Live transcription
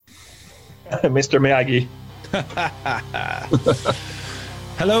Mr. Miyagi.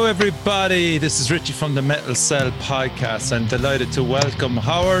 Hello, everybody. This is Richie from the Metal Cell podcast. I'm delighted to welcome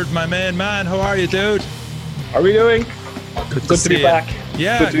Howard, my main man. How are you, dude? How are we doing? Good to be back.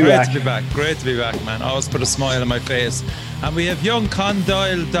 Yeah, great to be back. Great to be back, man. Always put a smile on my face. And we have young Con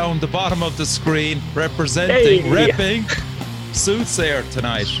Doyle down the bottom of the screen, repping Soothsayer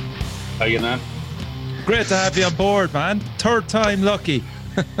tonight. How you doing? Great to have you on board, man. Third time lucky.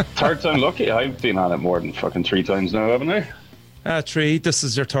 Third time lucky? I've been on it more than fucking 3 times now, haven't I? 3. This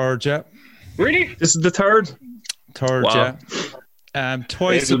is your third, yeah. Really? This is the third? Third, wow. Yeah.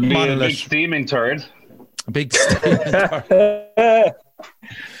 Twice It'll with be Monolith. a big steaming third. A big steaming third.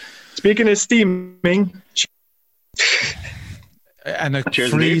 Speaking of steaming... And it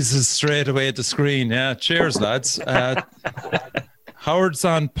Cheers, freezes straight away at the screen. Yeah, cheers, lads. Howard's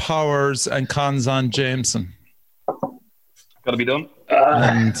on Powers and Con's on Jameson. Got to be done.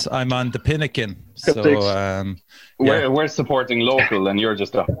 And I'm on the Pinnakin. So, We're supporting local and you're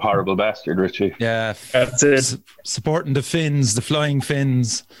just a horrible bastard, Richie. yeah, That's it. supporting the Finns, the Flying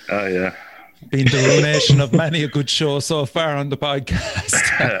Finns. Oh, yeah. Been the ruination of many a good show so far on the podcast.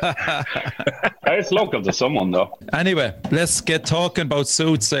 It's local to someone, though. Anyway, let's get talking about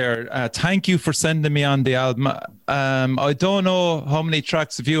Soothsayer. Thank you for sending me on the album. I don't know how many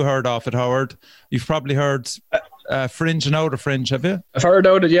tracks have you heard off it, Howard. You've probably heard Fringe and Outer Fringe, have you? I've heard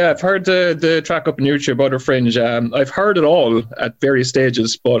I've heard the track up on YouTube, Outer Fringe. I've heard it all at various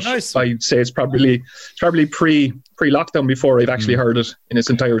stages, but Nice. I'd say it's probably pre-lockdown before I've actually heard it in its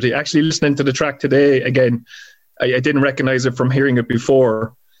entirety. Actually, listening to the track today again, I didn't recognize it from hearing it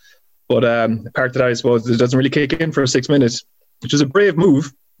before, but part of that, I suppose, it doesn't really kick in for 6 minutes, which is a brave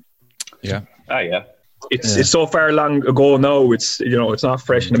move. Yeah. Ah, yeah. It's so far long ago now. It's it's not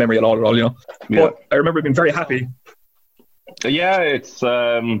fresh in the memory at all. Yeah. But I remember being very happy. Yeah, it's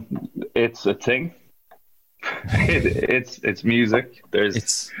a thing. It's music.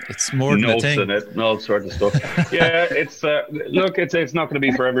 There's it's more than a notes thing. in it and all sorts of stuff. Yeah, it's look, it's not going to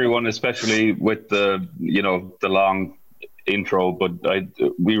be for everyone, especially with the long intro. But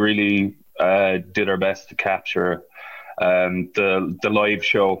we really did our best to capture the live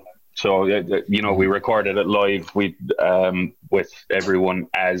show. So we recorded it live with everyone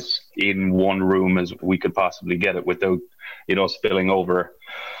as in one room as we could possibly get it without spilling over.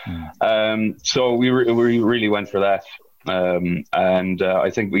 So we really went for that, and I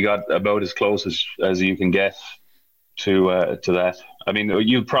think we got about as close as you can get to that. I mean,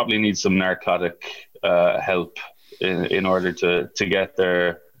 you probably need some narcotic help in order to get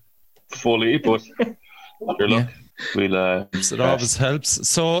there fully, but sure, look. It always helps.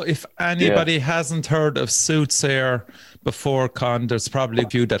 So if anybody hasn't heard of Soothsayer before, Con, there's probably a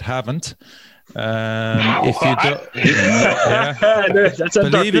few that haven't. If you don't,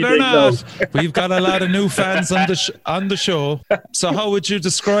 believe it or not, we've got a lot of new fans on the show. So how would you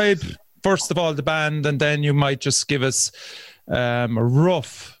describe, first of all, the band, and then you might just give us a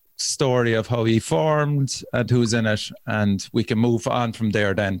rough story of how he formed and who's in it, and we can move on from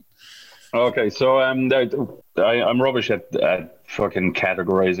there then. Okay, so I'm rubbish at fucking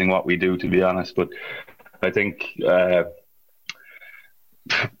categorizing what we do, to be honest, but I think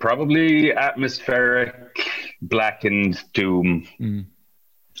probably atmospheric, blackened doom,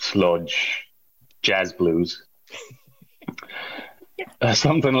 sludge, jazz blues,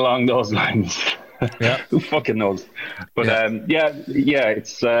 something along those lines. Yeah. Who fucking knows? But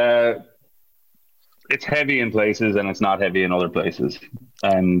it's heavy in places and it's not heavy in other places,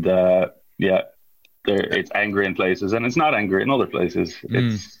 and it's angry in places and it's not angry in other places.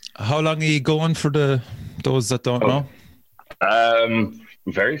 How long are you going for those that don't know?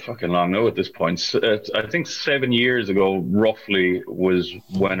 Very fucking long now at this point. I think 7 years ago, roughly, was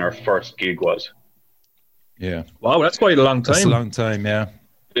when our first gig was. Yeah. Wow, that's quite a long time. That's a long time, yeah.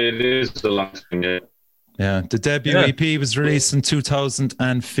 It is a long time, yeah. Yeah, the debut EP was released in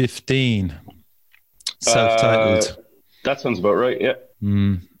 2015. Self-titled. That sounds about right, yeah.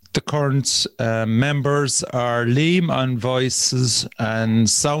 The current members are Liam on voices and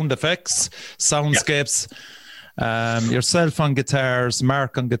sound effects, soundscapes. Yourself on guitars,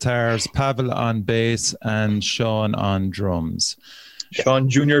 Mark on guitars, Pavel on bass, and Sean on drums. Sean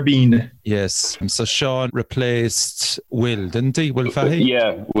Junior Bean. Yes. So Sean replaced Will, didn't he? Will Fahey?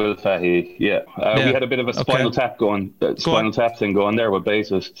 Yeah, Will Fahey. Yeah. We had a bit of a spinal tap tap thing going there with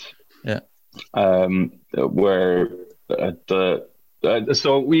bassists. Yeah. Where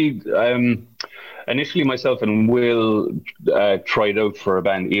so we initially myself and Will tried out for a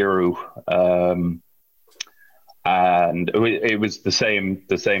band Eru, and it was the same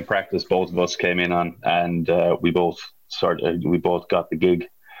practice both of us came in on, and we both got the gig.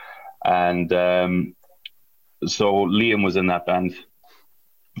 And so Liam was in that band,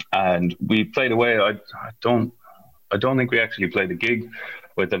 and we played away. I don't think we actually played a gig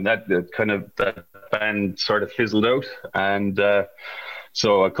with them. That band sort of fizzled out, and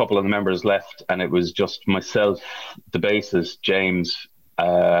so a couple of the members left, and it was just myself, the bassist James,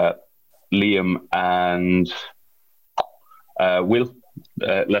 Liam, and Will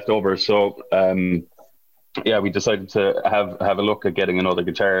left over. So we decided to have a look at getting another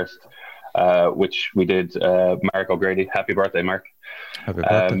guitarist, which we did. Mark O'Grady. Happy birthday, Mark. Happy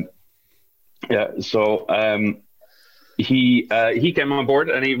birthday. So he came on board,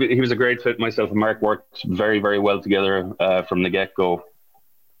 and he was a great fit. Myself and Mark worked very, very well together from the get-go.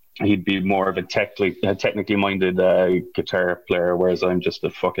 He'd be more of a technically minded guitar player, whereas I'm just a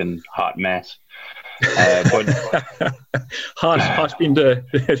fucking hot mess. But hot being the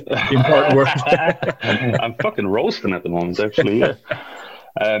important word. I'm fucking roasting at the moment, actually. Yeah.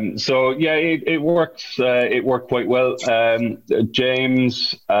 It worked. It worked quite well.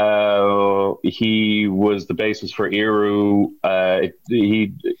 James, he was the bassist for Eru. It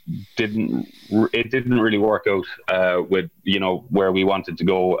didn't really work out with where we wanted to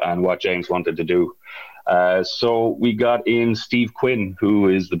go and what James wanted to do. So we got in Steve Quinn, who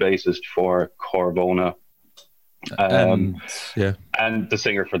is the bassist for Corvona, and the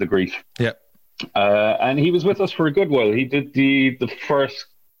singer for The Grief. Yeah. And he was with us for a good while. He did the first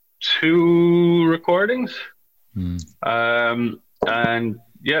 2 recordings, and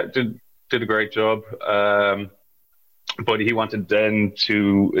did a great job. But he wanted then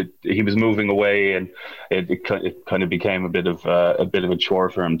he was moving away, and it kind of became a bit of a chore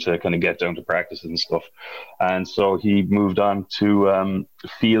for him to kind of get down to practice and stuff. And so he moved on to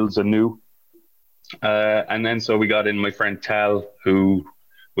Fields anew. And then so we got in my friend Tal, who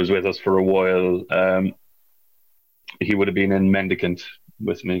was with us for a while. He would have been in Mendicant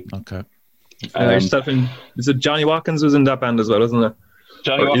with me. Okay. Is it Johnny Watkins was in that band as well, isn't it?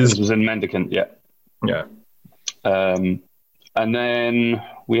 Johnny Watkins was in Mendicant, yeah. Yeah. And then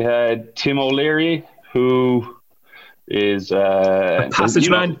we had Tim O'Leary, who is a passage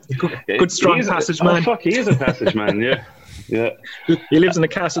man. Good strong passage man. Oh, fuck, he is a passage man, yeah. Yeah. He lives in a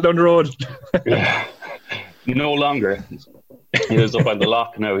castle down the road. Yeah. No longer. He lives up on the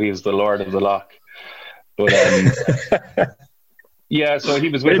loch now. He is the Lord of the Loch. But so he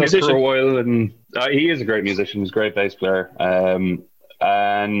was with us for a while, and he is a great musician. He's a great bass player.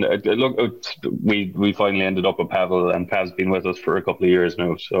 And look, we finally ended up with Pavel, and Pav's been with us for a couple of years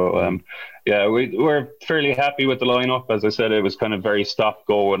now. So we're fairly happy with the lineup. As I said, it was kind of very stop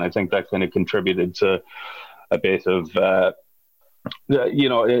go, and I think that kind of contributed to a bit of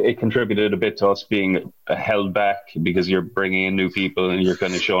it contributed a bit to us being held back, because you're bringing in new people and you're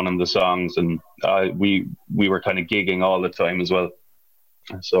kind of showing them the songs, and we were kind of gigging all the time as well.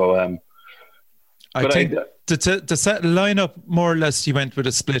 So I think to set lineup, more or less, you went with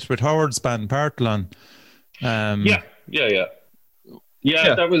a split with Howard's band, Partlan. Yeah.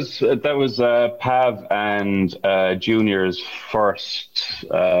 That was Pav and Junior's first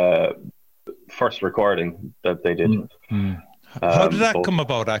recording that they did. Mm-hmm. How did that come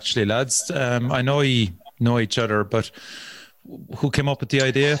about, actually, lads? I know you know each other, but who came up with the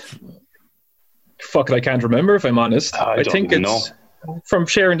idea? Fuck it, I can't remember, if I'm honest. I think it's from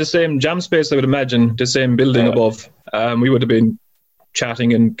sharing the same jam space, I would imagine, the same building above. We would have been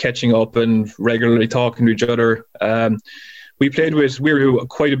chatting and catching up and regularly talking to each other. We played with Weiroo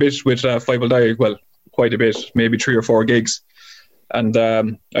quite a bit with Five Will Die. Well, quite a bit, maybe 3 or 4 gigs. And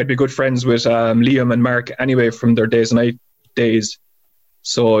I'd be good friends with Liam and Mark anyway from their Days and Night days.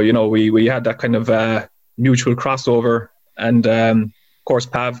 So, we had that kind of mutual crossover. And of course,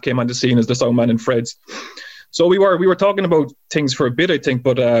 Pav came on the scene as the songman in Fred's. So we were talking about things for a bit, I think.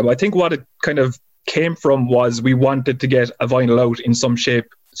 But I think what it kind of came from was we wanted to get a vinyl out in some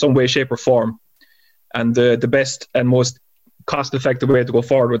way, shape or form. And the best and most cost-effective way to go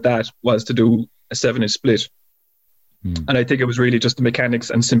forward with that was to do a 7-inch split. And I think it was really just the mechanics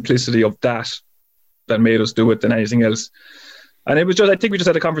and simplicity of that made us do it than anything else. And it was just, I think we just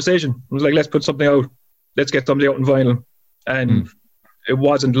had a conversation. It was like, let's put something out. Let's get something out in vinyl. And it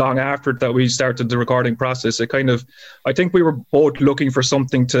wasn't long after that we started the recording process. I think we were both looking for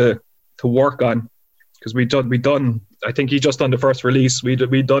something to work on, because we'd done, I think he just done the first release.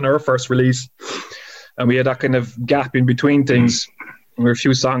 We'd done our first release, and we had that kind of gap in between things. And a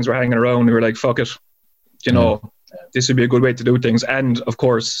few songs were hanging around. We were like, fuck it. This would be a good way to do things. And of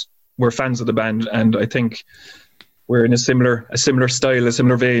course, we're fans of the band, and I think we're in a similar style, a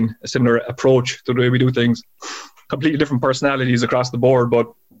similar vein, a similar approach to the way we do things. Completely different personalities across the board,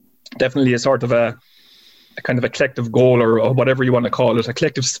 but definitely a sort of a a kind of a collective goal or whatever you want to call it, a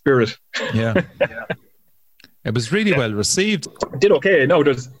collective spirit. Yeah. It was really well received. It did okay. No,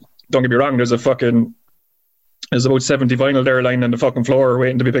 don't get me wrong, there's about 70 vinyl there lying on the fucking floor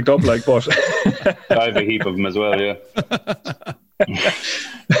waiting to be picked up, like, but I have a heap of them as well, yeah.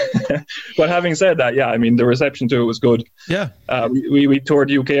 But having said that, yeah, I mean, the reception to it was good. Yeah. We toured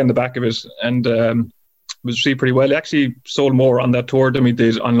the UK on the back of it, and it was received pretty well. It actually sold more on that tour than we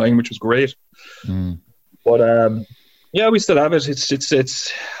did online, which was great. But yeah, we still have it. It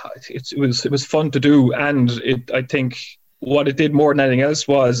was fun to do, and I think what it did more than anything else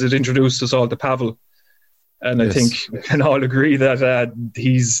was it introduced us all to Pavel. And I think we can all agree that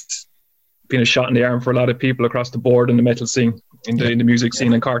he's been a shot in the arm for a lot of people across the board in the metal scene, in the music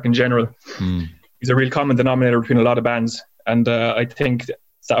scene in Cork in general. He's a real common denominator between a lot of bands. And I think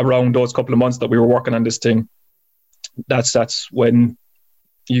that around those couple of months that we were working on this thing, that's when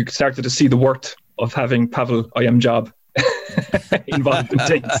you started to see the worth of having Pavel I Am Job involved in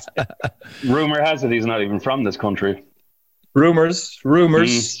things. Rumour has it he's not even from this country. Rumours.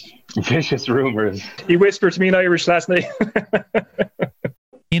 Vicious rumours. He whispered to me in Irish last night.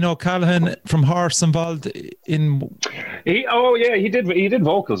 Callahan from Horse involved in. He did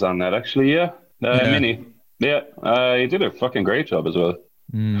vocals on that actually. Yeah, Mini. Yeah, he did a fucking great job as well.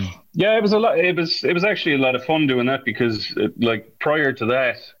 Yeah, it was a lot. It was actually a lot of fun doing that because like prior to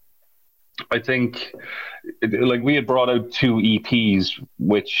that, I think like we had brought out 2 EPs,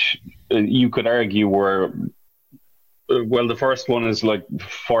 which you could argue were. Well, the first one is like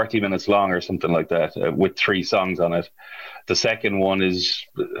 40 minutes long or something like that, with 3 songs on it. The second one is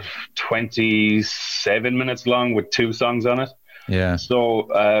 27 minutes long with 2 songs on it. Yeah. So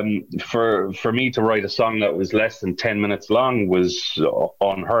for me to write a song that was less than 10 minutes long was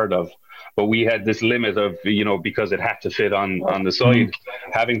unheard of. But we had this limit of, because it had to fit on the side,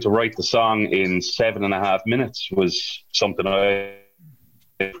 having to write the song in 7.5 minutes was something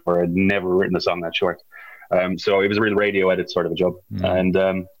I'd never written a song that short. So it was a real radio edit sort of a job. And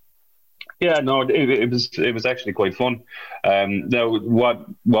it was actually quite fun. Now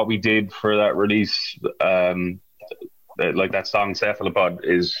what we did for that release, like that song Cephalopod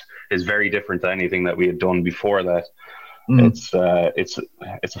is very different to anything that we had done before that. It's a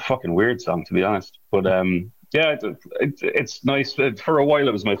fucking weird song, to be honest, but it's nice. For a while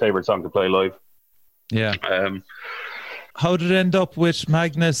it was my favorite song to play live. How did it end up with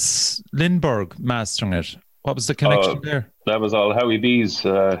Magnus Lindberg mastering it? What was the connection there? That was all Howie B's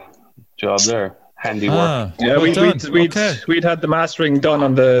job there. Handiwork. Yeah, we'd had the mastering done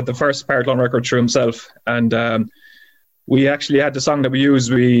on the first Parklone record through himself, and we actually had the song that we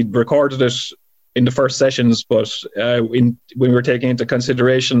used. We recorded it in the first sessions, but when we were taking into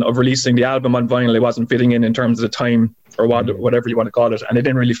consideration of releasing the album on vinyl, it wasn't fitting in terms of the time or whatever you want to call it, and it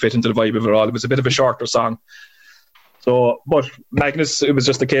didn't really fit into the vibe of it all. It was a bit of a shorter song. So, but Magnus, it was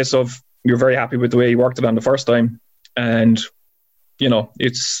just a case of you're very happy with the way he worked it on the first time, and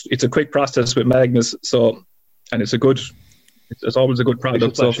it's a quick process with Magnus. So, and it's always a good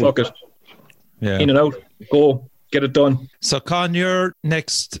product. So fuck it, in and out, go get it done. So, Con, your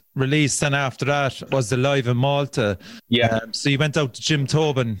next release then after that was the Live in Malta. Yeah. So you went out to Jim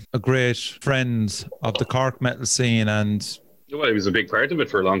Tobin, a great friend of the Cork metal scene, and. Well, he was a big part of it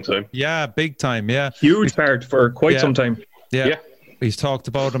for a long time. Yeah, big time, yeah. Huge part for quite some time. Yeah. He's talked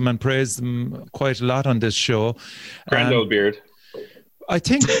about him and praised him quite a lot on this show. Grand old beard. I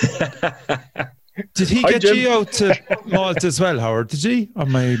think... Did he get you out to Malta as well, Howard? Did he?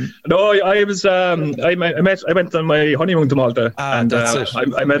 No, I was. I went on my honeymoon to Malta, and that's it.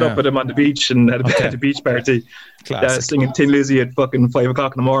 I met up with him on the beach and had a beach party, singing Tin Lizzy at fucking 5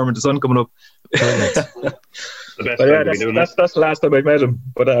 o'clock in the morning with the sun coming up. Brilliant. That's the last time I met him.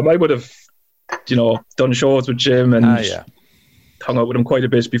 But I would have, done shows with Jim and hung out with him quite a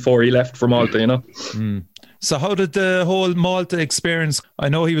bit before he left for Malta. So how did the whole Malta experience? I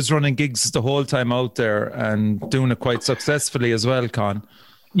know he was running gigs the whole time out there and doing it quite successfully as well, Con.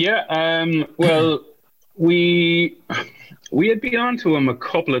 Yeah, well, we had been on to him a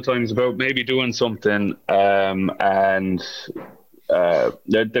couple of times about maybe doing something, and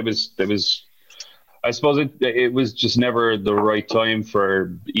there was, I suppose it was just never the right time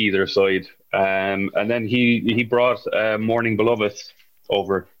for either side. And then he brought Morning Beloved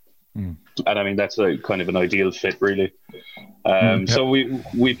over. And I mean, that's a kind of an ideal fit, really. So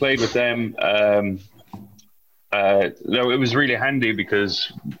we played with them. It was really handy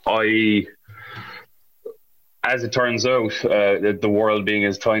because as it turns out, the world being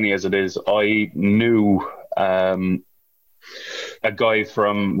as tiny as it is, I knew a guy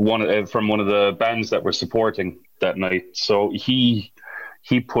from one of the bands that were supporting that night. So he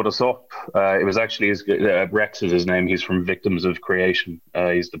he put us up. It was actually Rex is his name. He's from Victims of Creation.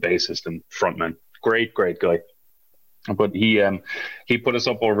 He's the bassist and frontman. Great guy. But he put us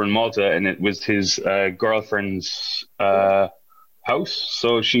up over in Malta, and it was his girlfriend's house.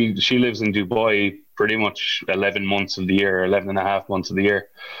 So she lives in Dubai pretty much 11 months of the year, 11 and a half months of the year.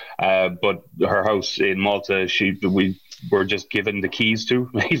 But her house in Malta, we were just given the keys to.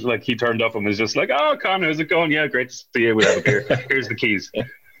 He turned up and was just like, "Oh, Con, how's it going? Yeah, great to see you. We have a beer. Here's the keys."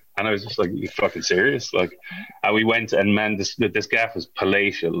 And I was just like, "You fucking serious?" And we went, and man, this gaff was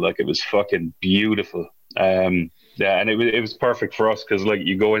palatial. It was fucking beautiful. Yeah, and it was perfect for us because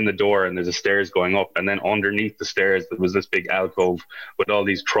you go in the door and there's a stairs going up, and then underneath the stairs there was this big alcove with all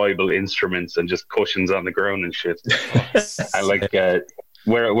these tribal instruments and just cushions on the ground and shit. And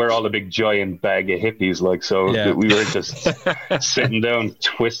we're all a big giant bag of hippies, we were just sitting down,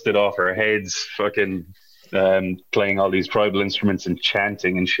 twisted off our heads, fucking playing all these tribal instruments and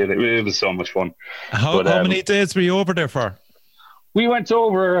chanting and shit. It was so much fun. How many days were you over there for? We went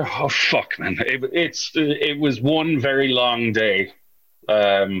over. Oh fuck, man! It was one very long day.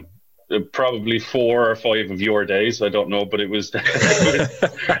 Probably 4 or 5 of your days. I don't know, but it was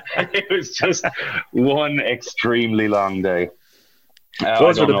it was just one extremely long day.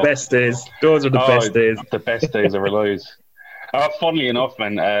 Those are the best days. Those are the best days. The best days of our lives. Funnily enough,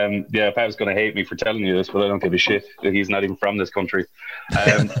 man, Pat's going to hate me for telling you this, but I don't give a shit. He's not even from this country.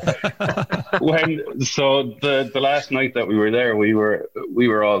 The last night that we were there, we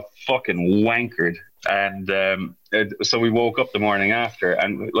were all fucking wankered. And so we woke up the morning after,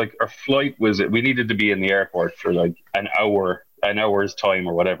 and our flight we needed to be in the airport for an hour's time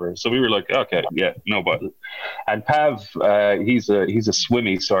or whatever. So we were like, okay, yeah, no bother. And Pav, he's a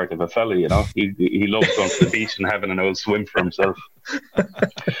swimmy sort of a fella, he loves going to the beach and having an old swim for himself.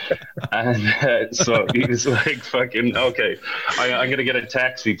 And so he was like, fucking, okay, I'm going to get a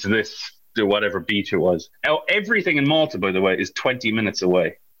taxi to whatever beach it was. Now, everything in Malta, by the way, is 20 minutes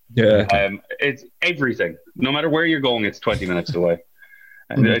away. Yeah. It's everything. No matter where you're going, it's 20 minutes away.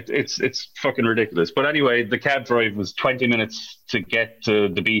 And it's fucking ridiculous. But anyway, the cab drive was 20 minutes to get to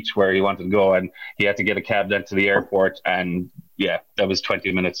the beach where he wanted to go, and he had to get a cab then to the airport. And yeah, that was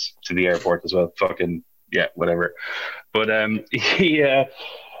 20 minutes to the airport as well. Fucking yeah, whatever. But I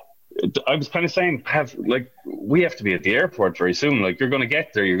was kind of saying, we have to be at the airport very soon. You're going to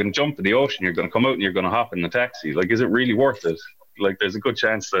get there, you're going to jump in the ocean, you're going to come out, and you're going to hop in the taxi. Is it really worth it? There's a good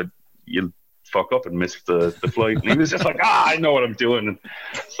chance that you'll fuck up and miss the flight. And he was just like, I know what I'm doing. And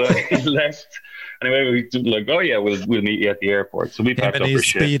so he left. Anyway, we oh yeah, we'll meet you at the airport. So we packed up our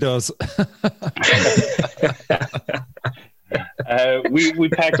shit. Speedos. We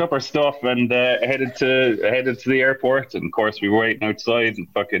packed up our stuff and headed to the airport. And of course, we were waiting outside, and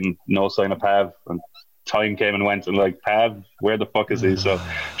fucking no sign of Pav. And time came and went, and Pav, where the fuck is he? So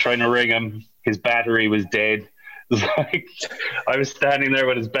trying to ring him, his battery was dead. I was standing there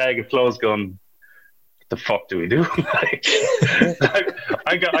with his bag of clothes going, what the fuck do we do?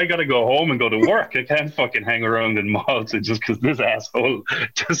 I got to go home and go to work. I can't fucking hang around in Malta just because this asshole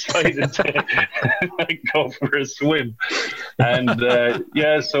decided to go for a swim. And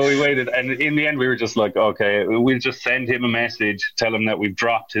so we waited, and in the end we were just like, okay, we'll just send him a message, tell him that we've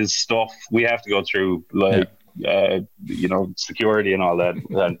dropped his stuff. We have to go through security and all that,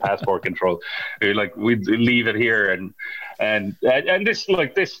 and passport control. We'd leave it here, and this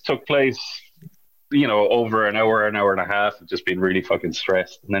took place, over an hour and a half of just being really fucking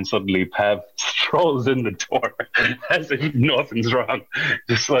stressed. And then suddenly Pav strolls in the door as if nothing's wrong,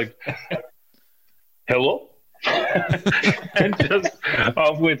 just like, hello. And just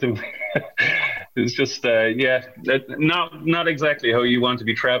off with him. It's just not exactly how you want to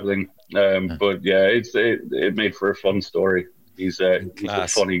be traveling, but yeah, it made for a fun story. He's a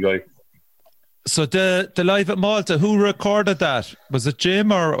funny guy. So the live at Malta, who recorded that? Was it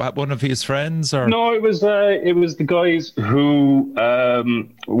Jim or one of his friends? Or no, it was the guys who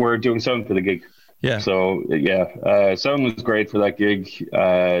were doing sound for the gig. Yeah. So yeah, sound was great for that gig.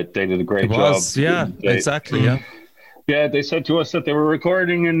 They did a great job. Yeah, exactly. Yeah. Yeah, they said to us that they were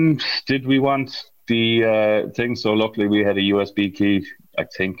recording, and did we want the thing? So luckily we had a USB key, I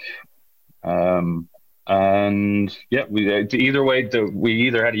think. And yeah, either way, we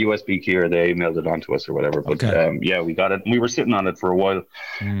either had a USB key or they emailed it onto us or whatever. But okay. We got it. We were sitting on it for a while,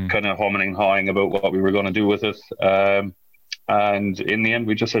 kind of humming and hawing about what we were going to do with it. And in the end,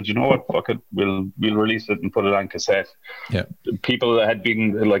 we just said, you know what, fuck it, we'll release it and put it on cassette. Yeah, people had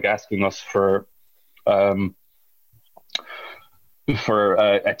been asking us for a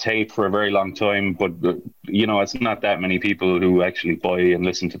tape for a very long time, but it's not that many people who actually buy and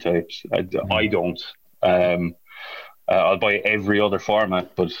listen to tapes. I don't. I'll buy every other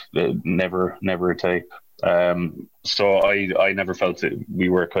format, but never a tape. So I never felt we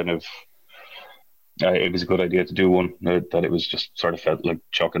were kind of. It was a good idea to do one. That it was just sort of felt like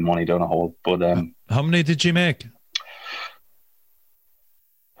chucking money down a hole. But how many did you make?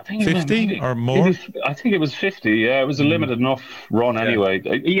 I think 50 or more? I think it was 50. Yeah, it was a limited enough run anyway.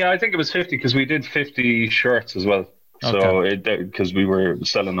 Yeah, I think it was 50 because we did 50 shirts as well. So because we were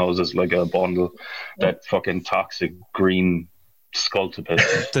selling those as like a bundle, that fucking toxic green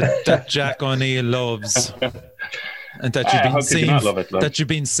sculptipus that Jack O'Neill loves. And that you've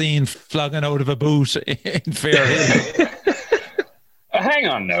been seen flogging out of a boot in Fairhill. Hang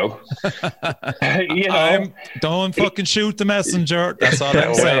on now. You know, don't fucking shoot the messenger. That's all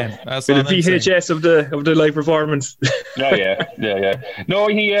I'm saying. That's all the VHS of the live performance. Oh yeah. No,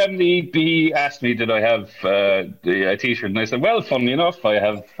 he asked me, did I have a T-shirt, and I said, well, funnily enough, I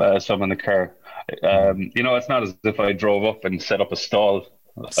have some in the car. You know, it's not as if I drove up and set up a stall.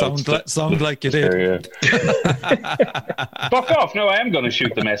 Sound like you did. Fuck off! No, I am going to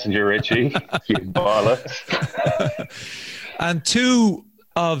shoot the messenger, Richie. You bollocks. And 2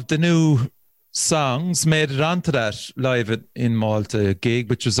 of the new songs made it onto that live in Malta gig,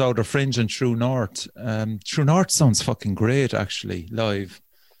 which was Outer Fringe and True North. True North sounds fucking great, actually, live.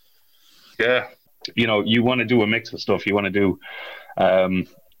 Yeah, you know, you want to do a mix of stuff. You want to do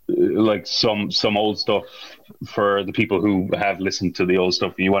like some old stuff for the people who have listened to the old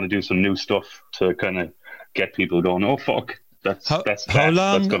stuff. You want to do some new stuff to kind of get people going, oh fuck, that's going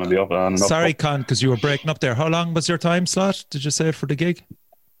to be up and up. Sorry, Con, because you were breaking up there. How long was your time slot, did you say, for the gig?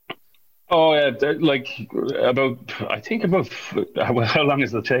 Oh yeah, like about how long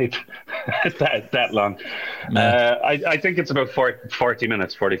is the tape? that long. I think it's about 40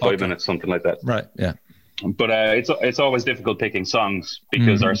 minutes, 45 minutes, something like that. Right, yeah. But it's always difficult picking songs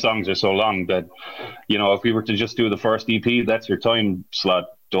because our songs are so long that, you know, if we were to just do the first EP, that's your time slot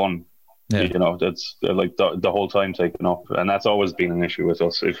done. Yeah. You know, that's like the whole time taken up, and that's always been an issue with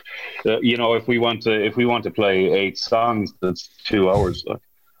us. If you know, if we want to play 8 songs, that's 2 hours. Like,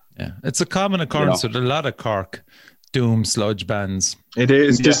 yeah, it's a common occurrence with a lot of Cork doom sludge bands. It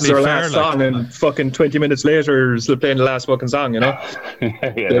is. This is our last song, and fucking 20 minutes later, still playing the last fucking song. You know,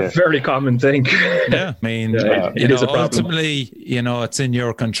 a very common thing. Yeah, I mean, it is a problem. Ultimately, you know, it's in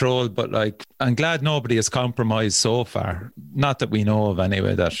your control. But like, I'm glad nobody has compromised so far. Not that we know of,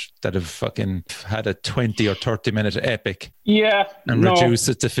 anyway. That have fucking had a 20 or 30 minute epic. Yeah, and reduce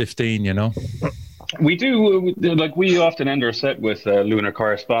it to 15. You know. We do, like, we often end our set with Lunar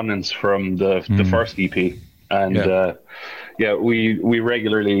Correspondence from the first EP. And we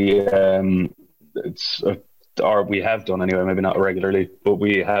regularly, or we have done anyway, maybe not regularly, but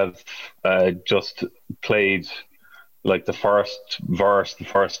we have just played like the first verse, the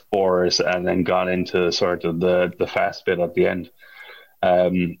first chorus, and then gone into sort of the fast bit at the end.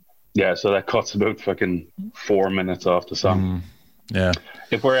 So that cuts about fucking 4 minutes off the song. Yeah.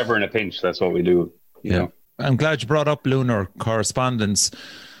 If we're ever in a pinch, that's what we do. You know? I'm glad you brought up Lunar Correspondence.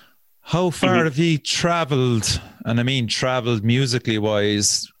 How far have you travelled, and I mean travelled musically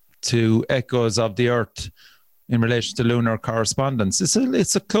wise, to Echoes of the Earth in relation to Lunar Correspondence?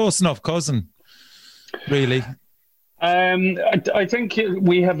 It's a close enough cousin, really. I think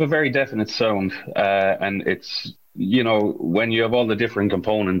we have a very definite sound, and it's, you know, when you have all the different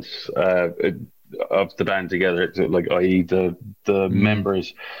components of the band together, like i.e. the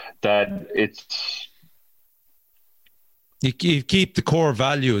members, that it's. You keep the core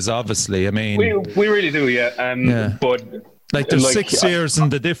values, obviously. I mean, we really do, yeah. But like, there's 6 years in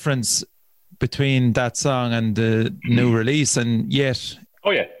the difference between that song and the new release, and yet,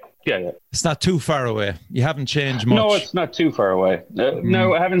 yeah, it's not too far away. You haven't changed much. No, it's not too far away.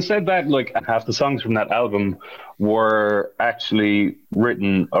 No, having said that, like, half the songs from that album were actually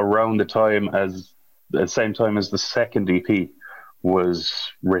written around the same time as the second EP was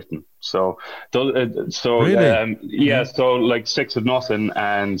written. So really? So like Six of Nothing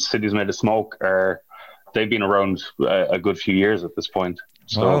and Cities Made of Smoke they've been around a good few years at this point.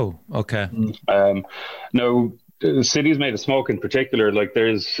 So, okay. No, Cities Made of Smoke in particular, like,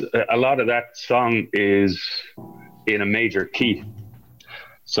 there's a lot of that song is in a major key.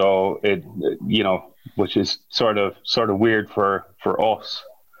 So it, you know, which is sort of weird for us.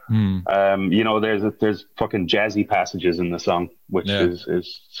 You know, there's fucking jazzy passages in the song, which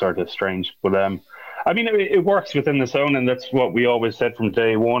is sort of strange, but I mean, it works within the sound, and that's what we always said from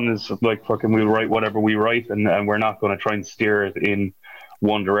day one, is like, fucking, we'll write whatever we write, and we're not going to try and steer it in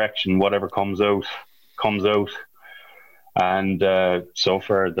one direction. Whatever comes out. And so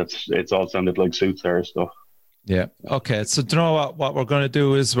far, it's all sounded like Soothsayer stuff. Yeah. Okay. So, do you know what we're going to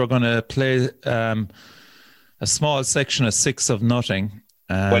do is we're going to play a small section of 6 of nothing.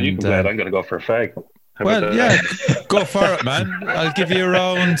 And, well, you can play it. I'm going to go for a fag. Well, yeah, go for it, man. I'll give you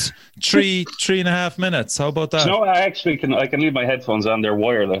around 3.5 minutes. How about that? No, I actually can. I can leave my headphones on. They're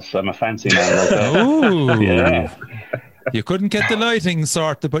wireless. I'm a fancy man like that. Ooh, yeah. You couldn't get the lighting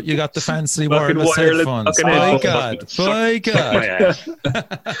sorted, but you got the fancy wireless headphones. My God.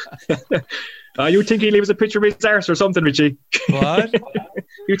 You think he'd leave us a picture of his arse or something, Richie? What?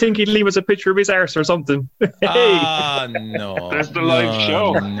 You think he'd leave us a picture of his arse or something? No. There's the live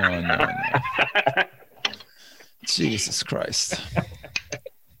show. No. Jesus Christ.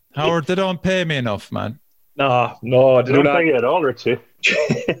 Howard, they don't pay me enough, man. No, they don't pay you at all, Richie.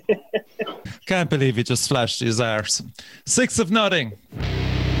 Can't believe he just flashed his arse. 6 of nothing.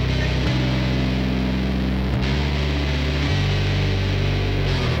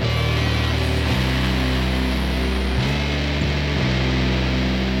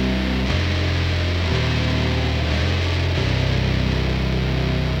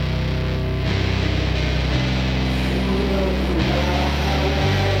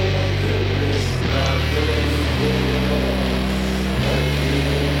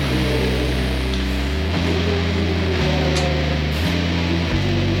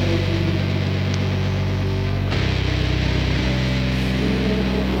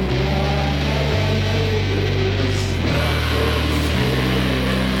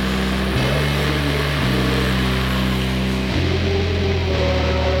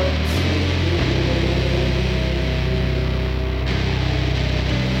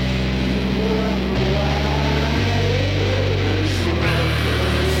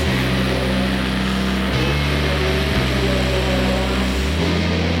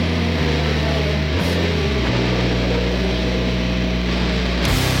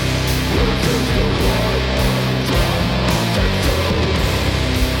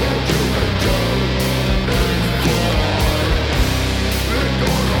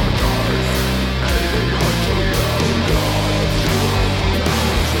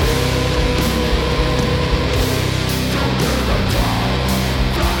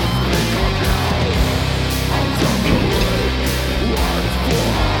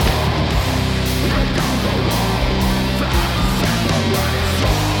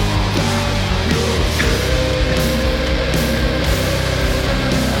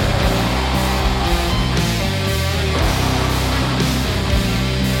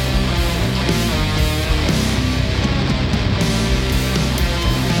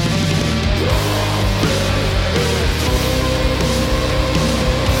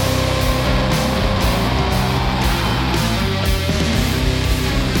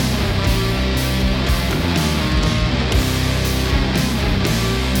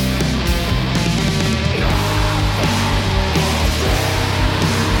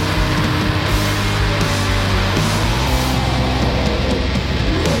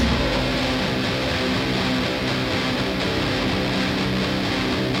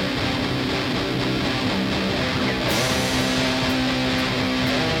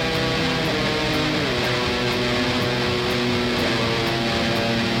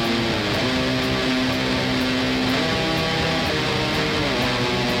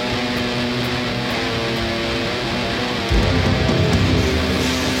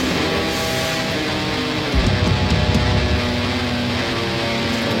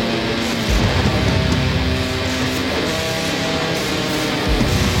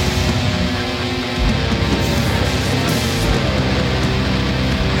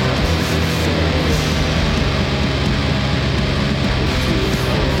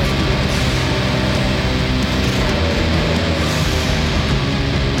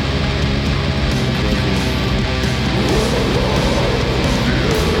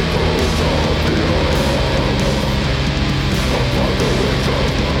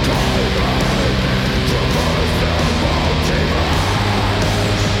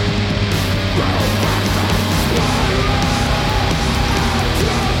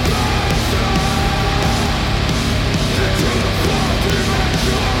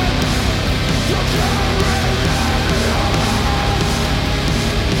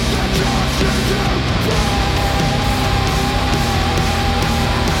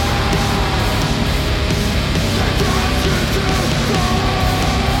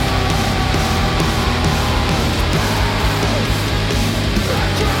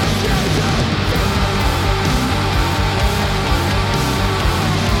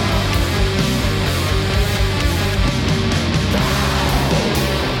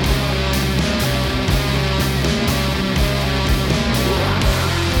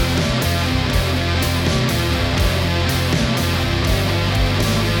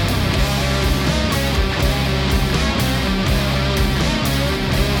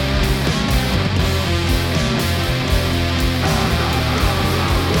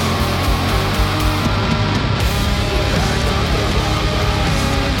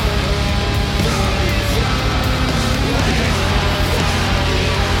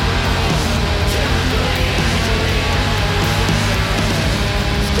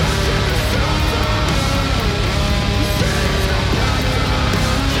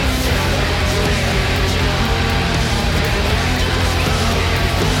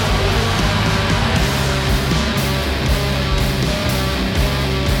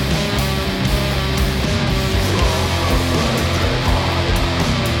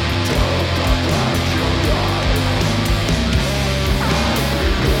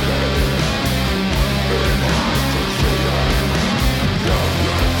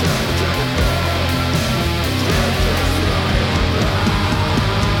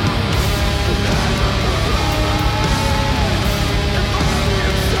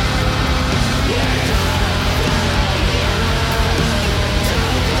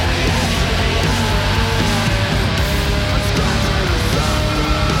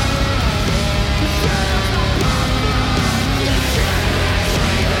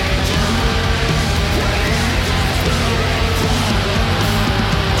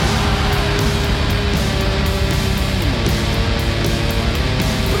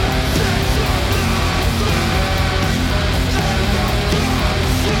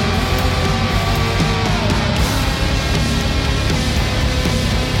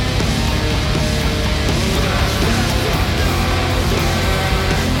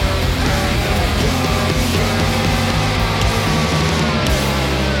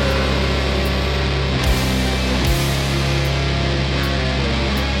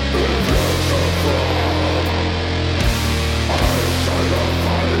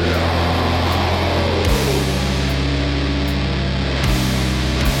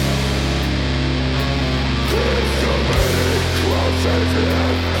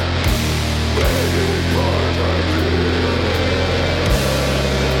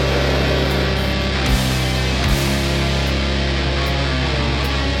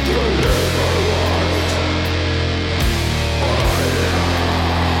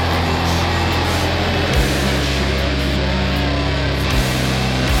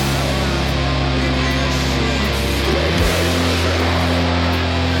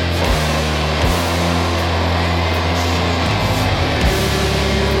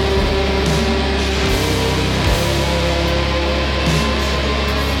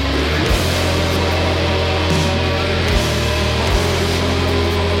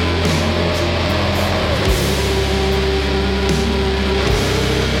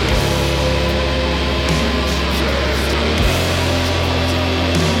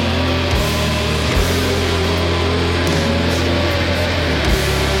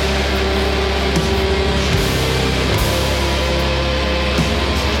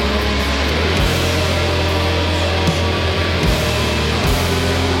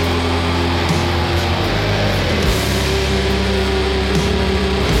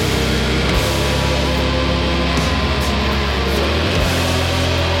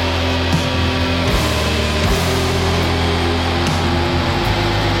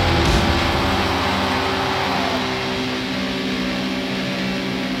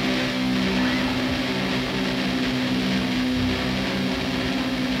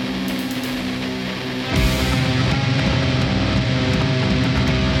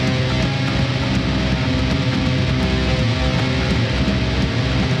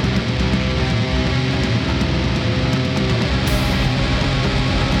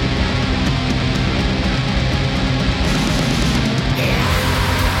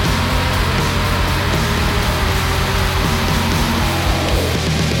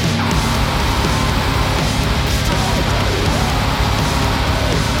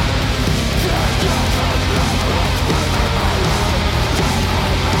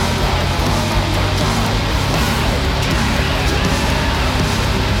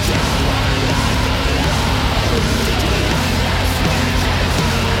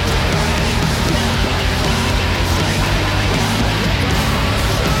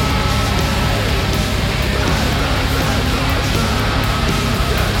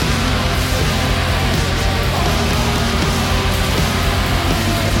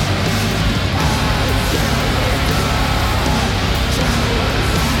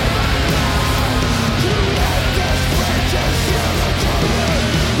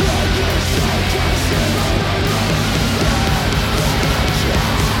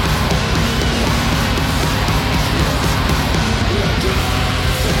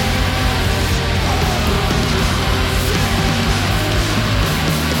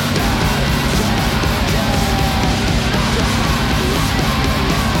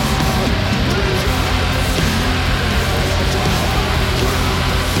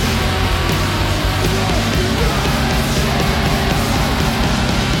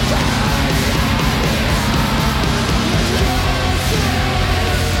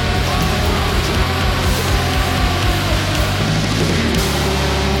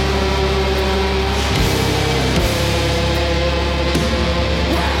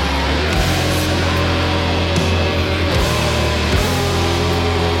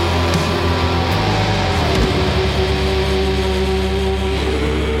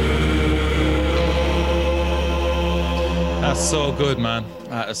 so good, man.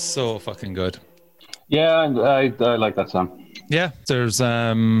 That is so fucking good. Yeah, and I like that song. Yeah, there's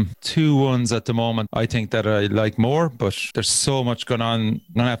two ones at the moment I think that I like more, but there's so much going on. I'm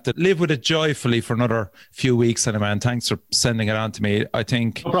gonna have to live with it joyfully for another few weeks anyway, and thanks for sending it on to me. I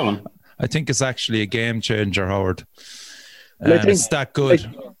think No problem. I think it's actually a game changer, Howard. Well, I think it's that good.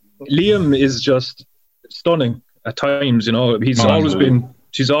 Liam is just stunning at times, you know.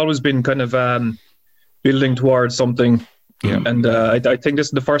 She's always been kind of building towards something. Yeah. And I think this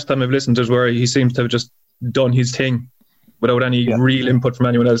is the first time I've listened to it where he seems to have just done his thing without any real input from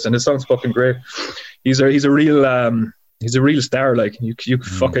anyone else, and it sounds fucking great. He's a real star. Like you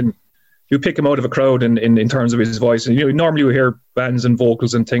fucking pick him out of a crowd in terms of his voice. And normally we hear bands and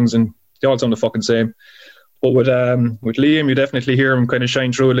vocals and things, and they all sound the fucking same. But with Liam, you definitely hear him kind of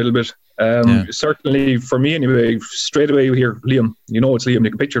shine through a little bit. Certainly for me anyway, straight away you hear Liam. You know it's Liam.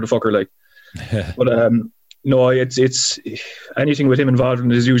 You can picture the fucker like. But no, it's anything with him involved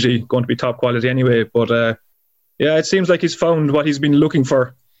in it is usually going to be top quality anyway. But yeah, it seems like he's found what he's been looking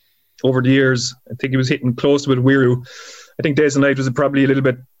for over the years. I think he was hitting close to it with Wiru. I think Days and Night was probably a little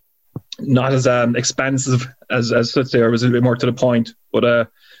bit not as expansive as Soothsayer, was a little bit more to the point.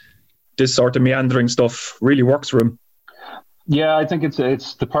 But this sort of meandering stuff really works for him. Yeah, I think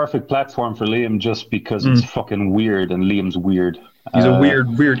it's the perfect platform for Liam just because it's fucking weird, and Liam's weird. He's a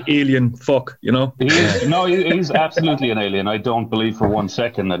weird alien fuck, you know? He's absolutely an alien. I don't believe for 1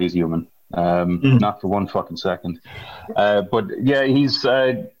 second that he's human. Not for 1 fucking second. But yeah, he's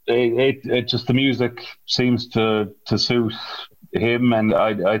it just the music seems to suit him, and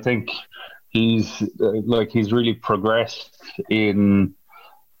I think he's really progressed in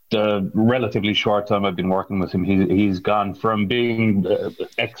the relatively short time I've been working with him. He's gone from being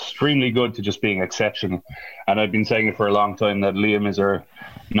extremely good to just being exceptional. And I've been saying it for a long time that Liam is our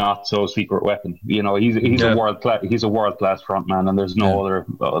not so secret weapon. You know, he's a world class frontman, and there's no other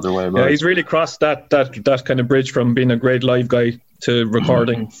way about it. He's really crossed that kind of bridge from being a great live guy to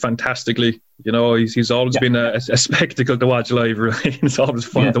recording fantastically. You know, he's always been a spectacle to watch live. Right? It's always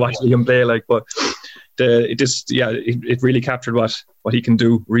fun to watch Liam play. Like, but it really captured what he can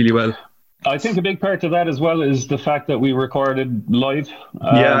do really well. I think a big part of that as well is the fact that we recorded live.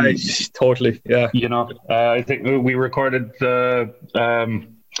 Totally. Yeah. You know, I think we recorded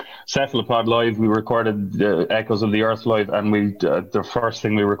Cephalopod live. We recorded Echoes of the Earth live, and the first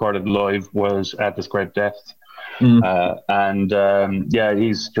thing we recorded live was At This Great Depth. He's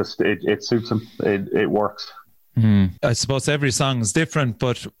just it suits him. It works. I suppose every song is different,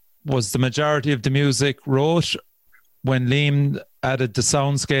 but was the majority of the music wrote when Liam added the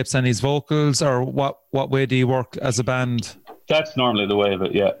soundscapes and his vocals, or what way do you work as a band? That's normally the way of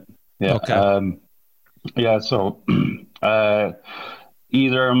it. Yeah. Okay. So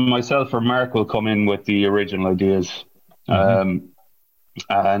either myself or Mark will come in with the original ideas, and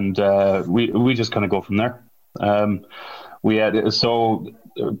we just kind of go from there. We had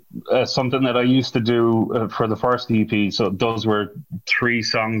something that I used to do for the first EP. So those were 3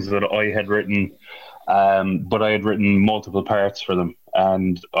 songs that I had written, but I had written multiple parts for them,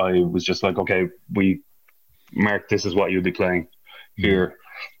 and I was just like, okay, Mark, this is what you'll be playing here,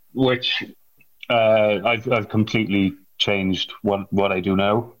 which I've completely changed what I do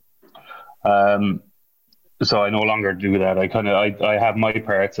now. So I no longer do that. I have my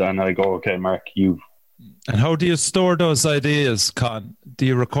parts, and I go, okay, Mark, you. And how do you store those ideas, Con? Do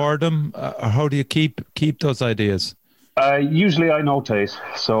you record them, or how do you keep those ideas? Usually I notate,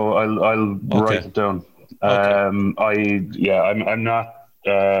 so I'll write it down. Okay. I'm not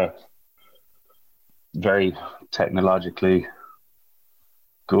very technologically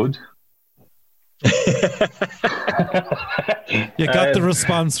good. You got the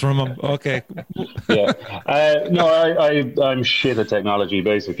response from him. Okay. I'm shit at technology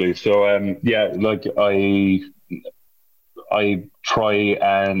basically. So I try,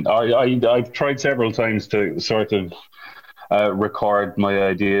 and I've tried several times to sort of record my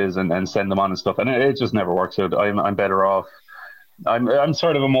ideas and send them on and stuff, and it just never works out. I'm better off. I'm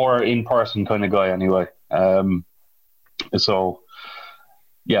sort of a more in-person kind of guy anyway. So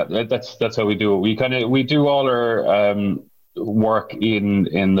yeah, that's how we do it. We do all our work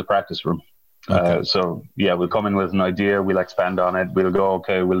in the practice room. Okay. So yeah, we'll come in with an idea, we'll expand on it, we'll go,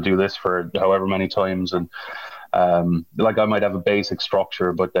 okay, we'll do this for however many times, and I might have a basic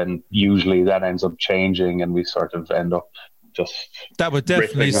structure, but then usually that ends up changing, and we sort of end up just that would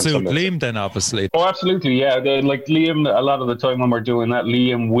definitely riffing on suit something. Liam then, obviously. Oh, absolutely, yeah. Like Liam, a lot of the time when we're doing that,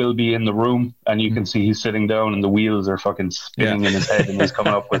 Liam will be in the room, and you can see he's sitting down, and the wheels are fucking spinning in his head, and he's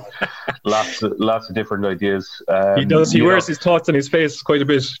coming up with lots of different ideas. He does. He wears his thoughts on his face quite a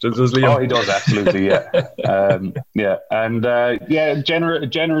bit. Does Liam? Oh, he does, absolutely, yeah, yeah, and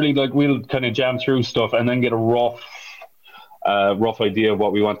generally, like we'll kind of jam through stuff and then get a rough idea of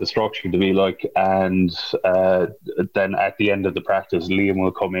what we want the structure to be like, and then at the end of the practice, Liam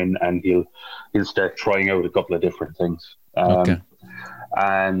will come in and he'll start trying out a couple of different things. Okay.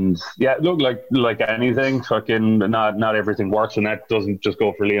 And yeah, look, like anything, fucking not everything works, and that doesn't just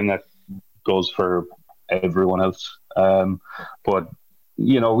go for Liam. That goes for everyone else. But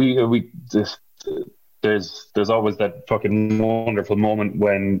you know, there's always that fucking wonderful moment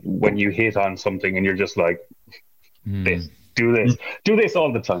when you hit on something and you're just like, do this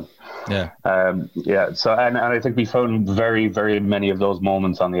all the time. Yeah. So and I think we found very, very many of those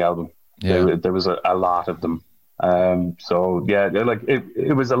moments on the album. Yeah. There was a lot of them. So yeah, like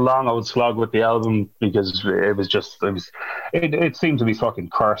it was a long old slog with the album because it seemed to be fucking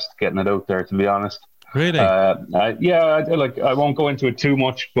cursed getting it out there, to be honest. Really? Yeah, like I won't go into it too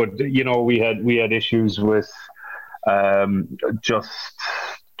much, but you know, we had issues with just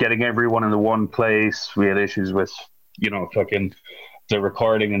getting everyone in the one place. We had issues with, you know, fucking the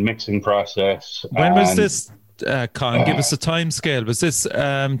recording and mixing process. When was this, Con? Give us a time scale. Was this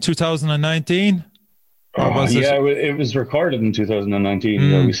 2019? It was recorded in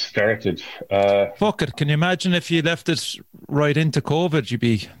 2019 where we started. Fuck it. Can you imagine if you left it right into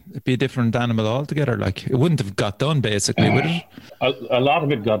COVID? It'd be a different animal altogether. Like, it wouldn't have got done, basically, would it? A lot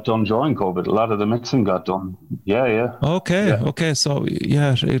of it got done during COVID. A lot of the mixing got done. Yeah. Okay. So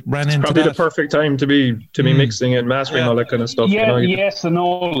yeah, it ran into probably that. the perfect time to be mixing and mastering all that kind of stuff. Yeah, you know? yes and no.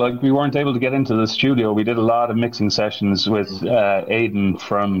 Like, we weren't able to get into the studio. We did a lot of mixing sessions with Aidan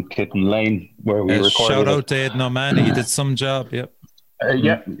from Kitten Lane, where we recorded. Shout out to Aidan O'Mahony. He did some job. Yep.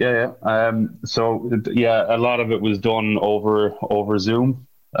 Yeah. So a lot of it was done over Zoom.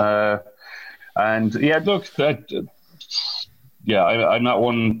 And yeah, look, I'm not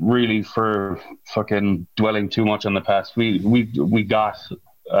one really for fucking dwelling too much on the past. We got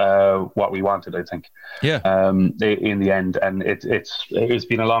what we wanted, I think. Yeah. In the end, and it's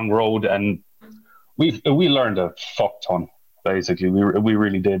been a long road, and we learned a fuck ton. Basically, we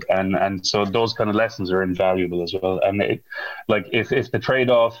really did, and so those kind of lessons are invaluable as well. And if the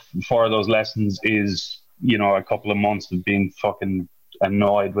trade-off for those lessons is, you know, a couple of months of being fucking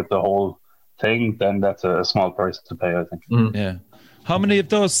annoyed with the whole thing, then that's a small price to pay, I think. Yeah. How many of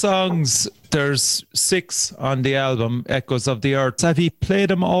those songs? There's 6 on the album, Echoes of the Earth. Have you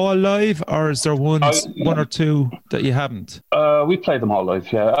played them all live, or is there one or two that you haven't? We played them all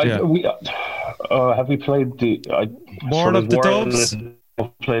live. Yeah. Have we played the War of the Doves?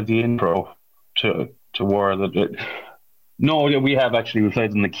 Played the intro to War of the. No, we have actually. We played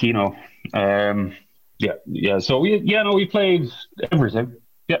in the Kino. Yeah. So we played everything.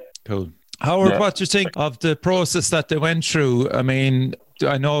 Yeah. Cool. Howard, what do you think of the process that they went through? I mean,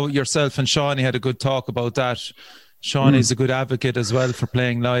 I know yourself and Shawnee had a good talk about that. Shawnee's a good advocate as well for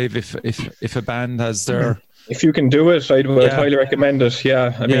playing live if a band has their... If you can do it, I'd highly recommend it.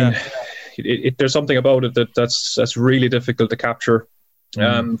 Yeah, I mean, there's something about it that's really difficult to capture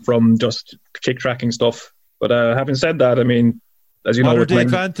from just kick tracking stuff. But having said that, I mean, as you know... What are the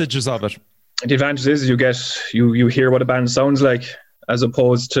advantages of it? The advantage is you hear what a band sounds like, as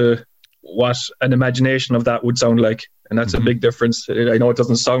opposed to what an imagination of that would sound like, and that's a big difference. I know it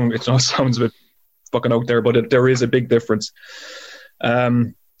sounds a bit fucking out there, but there is a big difference.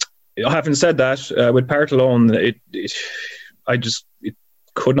 Having said that, with Part Alone, I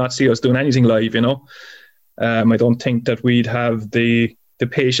could not see us doing anything live. You know, I don't think that we'd have the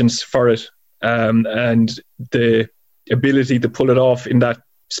patience for it, and the ability to pull it off in that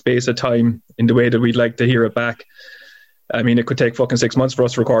space of time in the way that we'd like to hear it back. I mean, it could take fucking 6 months for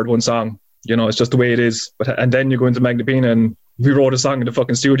us to record one song. You know, it's just the way it is. And then you go into Magnapina and we wrote a song in the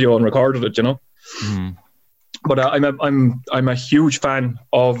fucking studio and recorded it, you know. But I'm a huge fan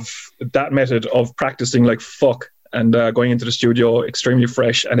of that method of practicing like fuck and going into the studio extremely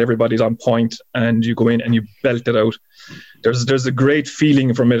fresh and everybody's on point and you go in and you belt it out. There's a great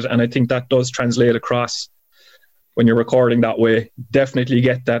feeling from it, and I think that does translate across when you're recording that way. Definitely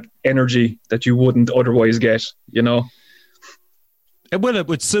get that energy that you wouldn't otherwise get, you know. Well, it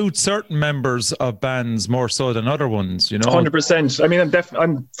would suit certain members of bands more so than other ones, you know. 100%. I mean,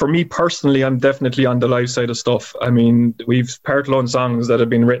 for me personally, I'm definitely on the live side of stuff. I mean, we've Part Alone songs that have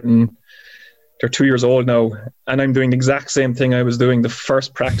been written they're 2 years old now, and I'm doing the exact same thing I was doing the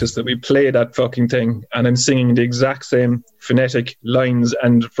first practice that we played that fucking thing, and I'm singing the exact same phonetic lines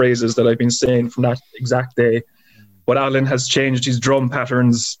and phrases that I've been saying from that exact day. But Alan has changed his drum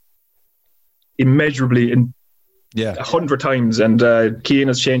patterns immeasurably in 100 times, and Cian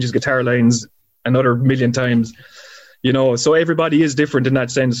has changed his guitar lines another million times. You know, so everybody is different in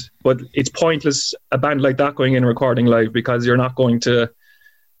that sense, but it's pointless a band like that going in and recording live, because you're not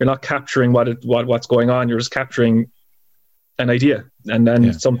capturing what's going on. You're just capturing an idea, and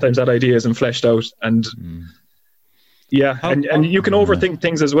then sometimes that idea isn't fleshed out, and and you can overthink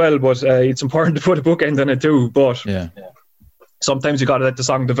things as well, but it's important to put a bookend on it too. But sometimes you got to let the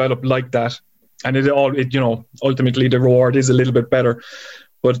song develop like that, and ultimately the reward is a little bit better.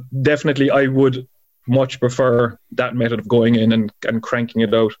 But definitely, I would much prefer that method of going in and cranking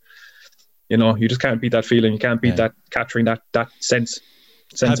it out. You know, you just can't beat that feeling. You can't beat that, capturing that sense.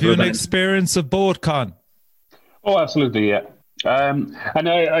 Have you an experience of both, Con? Oh, absolutely, yeah. And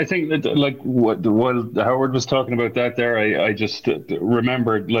I think that, like, while Howard was talking about that there, I just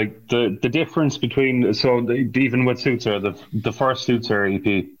remembered, like, the difference between, even with Soothsayer, the first Soothsayer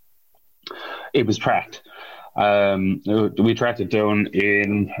EP, it was tracked. We tracked it down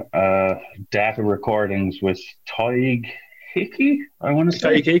in data recordings with Tyg Hickey, I want to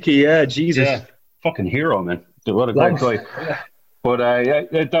say. Tyg Hickey, yeah, Jesus. Yeah, fucking hero, man. What a great guy. Yeah. But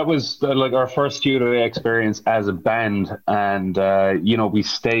that was like our first studio experience as a band, and we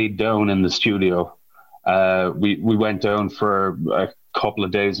stayed down in the studio. We went down for a couple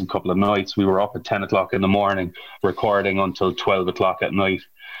of days and a couple of nights. We were up at 10 o'clock in the morning, recording until 12 o'clock at night.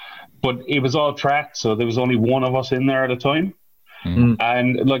 But it was all tracked, so there was only one of us in there at a time. Mm-hmm.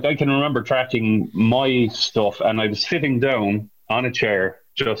 And like, I can remember tracking my stuff, and I was sitting down on a chair,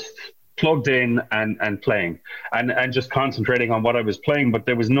 just plugged in and playing, and just concentrating on what I was playing, but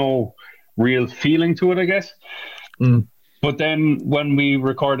there was no real feeling to it, I guess. But then when we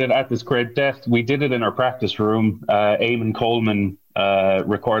recorded At This Great Death, we did it in our practice room. Eamon Coleman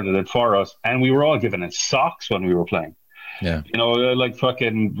recorded it for us, and we were all given it socks when we were playing. Yeah, you know, like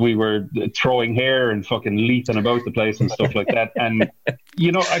fucking, we were throwing hair and fucking leaping about the place and stuff like that. And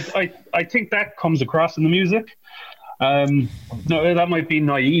you know, I think that comes across in the music. No, that might be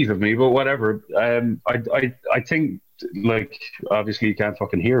naive of me, but whatever. I think, like, obviously you can't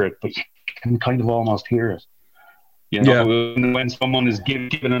fucking hear it, but you can kind of almost hear it. You know, when someone is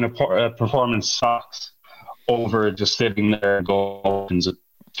given a performance socks over just sitting there going to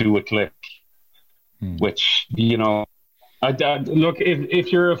do a click, which, you know. Look,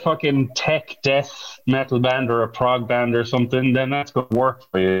 if you're a fucking tech death metal band or a prog band or something, then that's going to work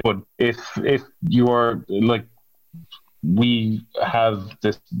for you. But if you are, like, we have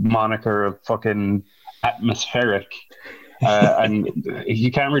this moniker of fucking atmospheric, and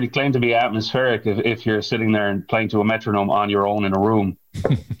you can't really claim to be atmospheric if you're sitting there and playing to a metronome on your own in a room.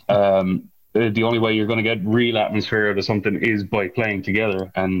 The only way you're going to get real atmosphere out of something is by playing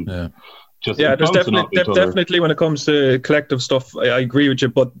together, and there's definitely when it comes to collective stuff, I agree with you.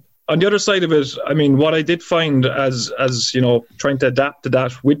 But on the other side of it, I mean, what I did find as you know, trying to adapt to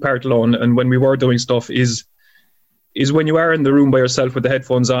that with Part Alone, and when we were doing stuff, is when you are in the room by yourself with the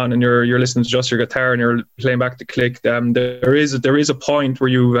headphones on and you're listening to just your guitar and you're playing back the click, there is a point where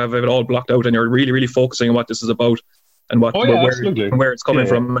you have it all blocked out and you're really, really focusing on what this is about and where it's coming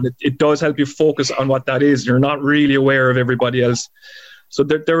from, and it does help you focus on what that is. You're not really aware of everybody else. So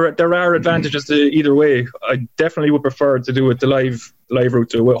there are advantages to either way. I definitely would prefer to do it the live route,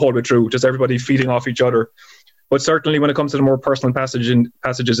 to hold it through, just everybody feeding off each other. But certainly when it comes to the more personal passages in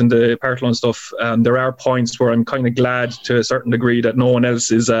the Part Alone stuff, there are points where I'm kind of glad to a certain degree that no one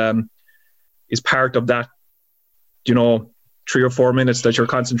else is part of that, you know, 3 or 4 minutes that you're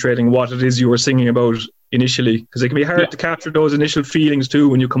concentrating what it is you were singing about initially, because it can be hard to capture those initial feelings too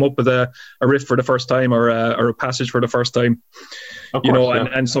when you come up with a riff for the first time or a passage for the first time. Of course,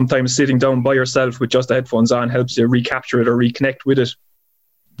 and sometimes sitting down by yourself with just the headphones on helps you recapture it or reconnect with it.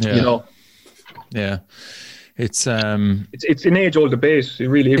 Yeah. You know. Yeah. It's an age-old debate. It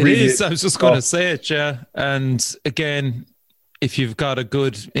really is. I was just going to say it, yeah. And again, if you've got a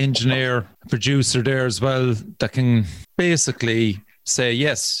good engineer, producer there as well, that can basically say,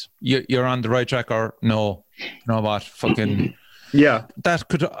 yes, you're on the right track, or no, you know what, fucking... Yeah. That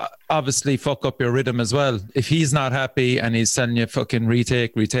could obviously fuck up your rhythm as well. If he's not happy and he's telling you fucking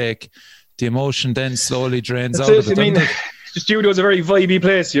retake, the emotion then slowly drains out of it. I mean, the studio is a very vibey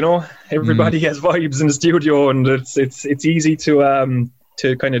place, you know. Everybody has vibes in the studio, and it's easy to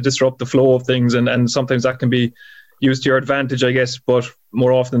kind of disrupt the flow of things, and sometimes that can be used to your advantage, I guess. But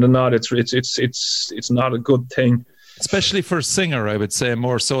more often than not, it's not a good thing. especially for a singer, I would say,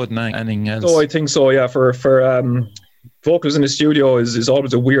 more so than anything else. Oh, I think so. Yeah, for vocals in the studio is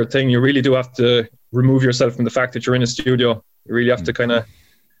always a weird thing. You really do have to remove yourself from the fact that you're in a studio. You really have to kind of,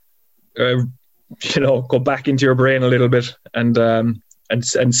 go back into your brain a little bit and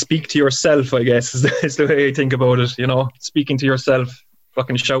speak to yourself, I guess, is the way I think about it. Speaking to yourself,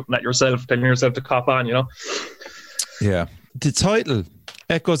 fucking shouting at yourself, telling yourself to cop on. Yeah. The title,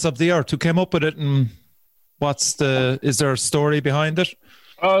 Echoes of the Earth. Who came up with it, and is there a story behind it?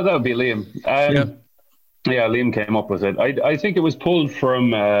 Oh, that would be Liam. Yeah, Liam came up with it. I think it was pulled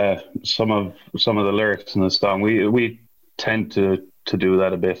from some of the lyrics in the song. We tend to do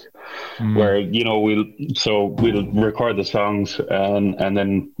that a bit, where we'll record the songs and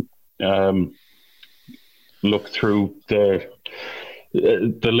then look through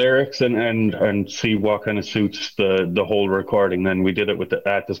the lyrics and see what kind of suits the whole recording. Then we did it with the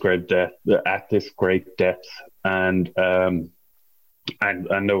At This Great Depth, and now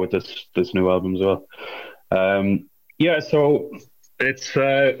with this new album as well. So it's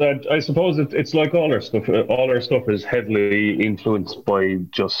I suppose it's like all our stuff. All our stuff is heavily influenced by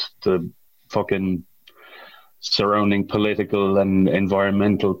just the fucking surrounding political and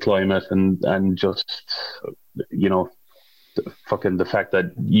environmental climate, and just the fact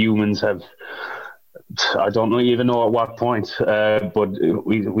that humans have, I don't even know at what point, but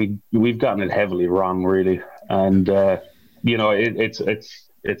we've gotten it heavily wrong, really, and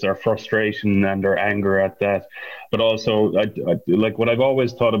it's our frustration and our anger at that, but also I like what I've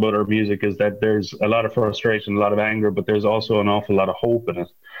always thought about our music is that there's a lot of frustration, a lot of anger, but there's also an awful lot of hope in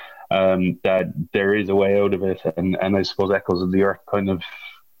it, that there is a way out of it, and I suppose Echoes of the Earth kind of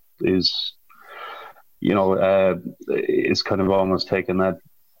is is kind of almost taking that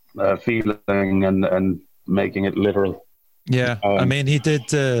feeling and making it literal. Yeah, I mean, he did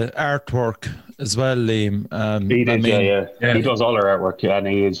artwork as well, Liam. He did, yeah. He does all our artwork, and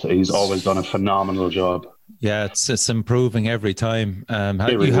he's always done a phenomenal job. Yeah, it's improving every time.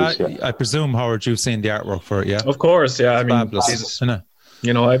 I presume, Howard, you've seen the artwork for it, yeah? Of course, yeah. I mean, fabulous,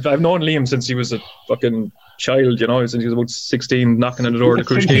 I've known Liam since he was a fucking child, since he was about 16, knocking on the door of the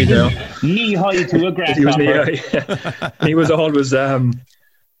Cruise knee high to a grasshopper. He was knee-high. He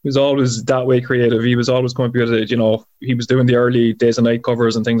was always that way creative. He was always coming up with it. He was doing the early Days and Night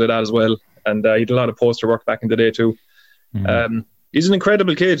covers and things like that as well. And he did a lot of poster work back in the day too. He's an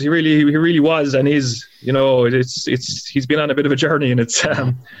incredible kid. He really was, and he's he's been on a bit of a journey, and it's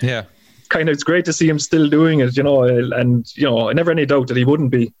it's great to see him still doing it. And I never any doubt that he wouldn't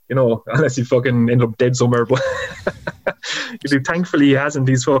be, unless he fucking ended up dead somewhere. But thankfully he hasn't.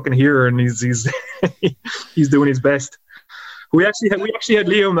 He's fucking here, and he's he's doing his best. We actually had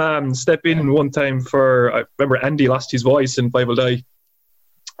Liam step in one time for. I remember Andy lost his voice in Five Will Die,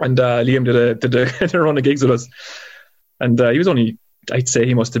 and Liam did a run of gigs with us, and he was only, I'd say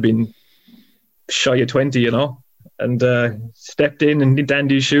he must have been shy of 20, and stepped in and did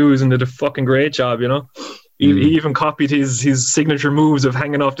Andy's shoes and did a fucking great job, He even copied his signature moves of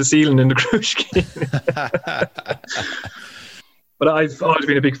hanging off the ceiling in the cruise game. But I've always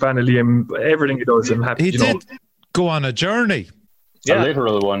been a big fan of Liam. Everything he does, I'm happy. He did go on a journey. Yeah. A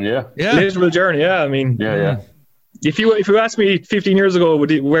literal one, yeah. Literal journey, yeah. I mean, yeah. If you asked me 15 years ago what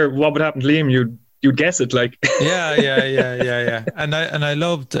would happen to Liam, you'd guess it, like. Yeah. And I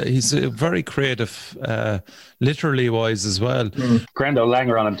loved. He's very creative, literally wise as well. Grand old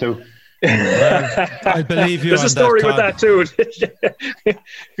Langer on him too. I believe you. There's a story with that too. If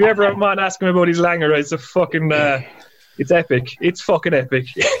you ever have a man asking about his Langer, it's a fucking. It's epic. It's fucking epic.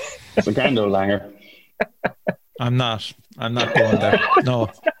 It's a grand old Langer. I'm not going there. No.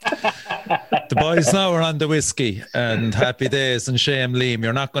 The boys now are on the whiskey and happy days, and shame Liam.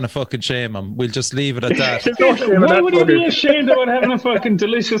 You're not going to fucking shame him. We'll just leave it at that. Why would he be ashamed about having a fucking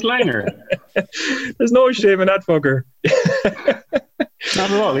delicious Langer? There's no shame in that fucker.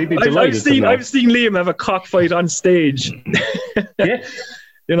 Not at all. He'd be delighted. I've seen Liam have a cockfight on stage. Yeah.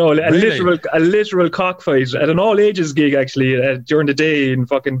 A literal cockfight at an all ages gig, actually, during the day in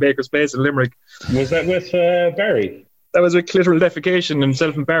fucking Baker's Place in Limerick. Was that with Barry? That was with Clitoral Defecation, and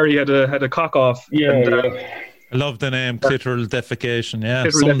Himself and Barry had a cock off. I love the name Clitoral Defecation. Yeah,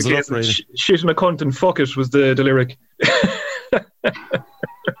 sums it up really. Shit in a cunt and fuck it was the lyric.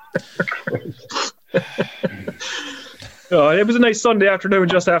 It was a nice Sunday afternoon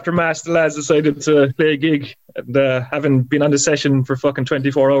just after Mass. The lads decided to play a gig, and having been on the session for fucking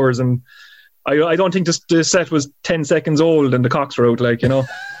 24 hours, and I don't think the set was 10 seconds old and the cocks were out, like,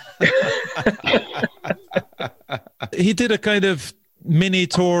 He did a kind of mini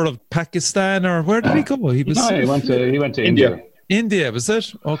tour of Pakistan, or where did he go? He went to India. India, was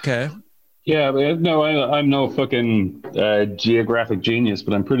it? Okay. Yeah, but no, I'm no fucking geographic genius,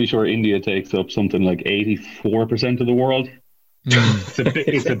 but I'm pretty sure India takes up something like 84% of the world.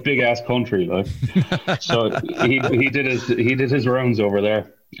 It's a big ass country, like. So he did his rounds over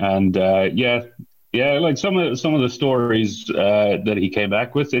there, and yeah, like some of the stories that he came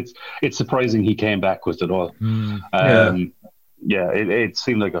back with. It's surprising he came back with it all. Yeah. Yeah, it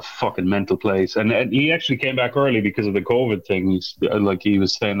seemed like a fucking mental place, and he actually came back early because of the COVID thing. He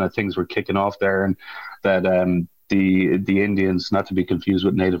was saying that things were kicking off there, and that the Indians, not to be confused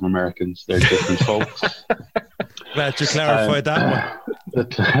with Native Americans, they're different folks. Glad you clarified that one.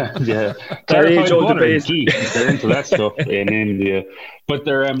 Yeah, Their age-old butter and debate. ghee. They're into that stuff in India. But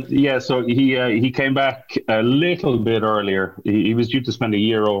they're yeah. So he came back a little bit earlier. He was due to spend a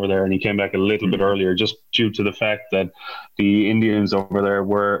year over there, and he came back a little bit earlier, just due to the fact that the Indians over there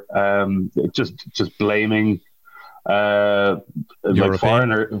were just blaming like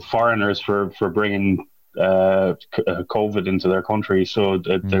foreigners for bringing COVID into their country. So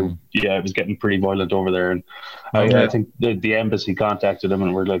yeah, it was getting pretty violent over there, and I think the embassy contacted him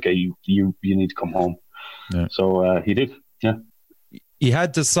and were like, hey, you need to come home. Yeah. So he did. Yeah, he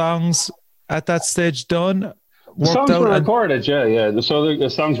had the songs at that stage done. The songs were recorded. Yeah. So the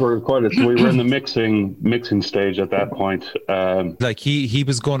songs were recorded. So we were in the mixing stage at that point. Like he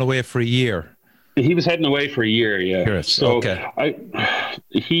was going away for a year. He was heading away for a year. Yeah. Yes, so okay.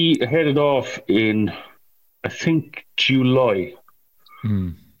 He headed off in, I think, July,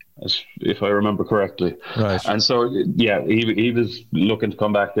 if I remember correctly. Right. And so, yeah, he was looking to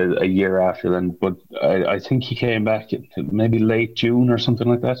come back a year after then, but I think he came back maybe late June or something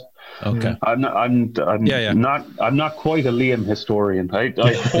like that. Okay. I'm not quite a Liam historian. I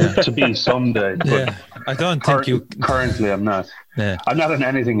hope to be someday. But I don't think you. Currently, I'm not. Yeah. I'm not an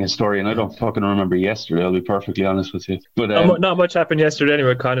anything historian. I don't fucking remember yesterday. I'll be perfectly honest with you. But not much happened yesterday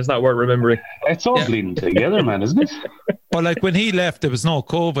anyway, Con. It's not worth remembering. It's all bleeding together, man, isn't it? Well, like when he left, there was no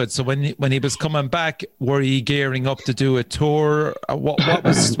COVID. So when he was coming back, were he gearing up to do a tour? What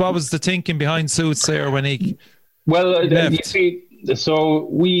was the thinking behind Soothsayer when he? Well, left? You see, so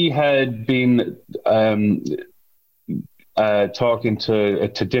we had been talking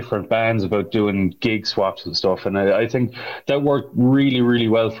to different bands about doing gig swaps and stuff, and I think that worked really, really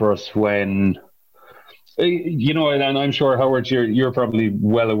well for us when, you know, and I'm sure, Howard, you're probably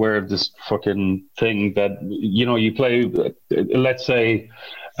well aware of this fucking thing that, you know, you play, let's say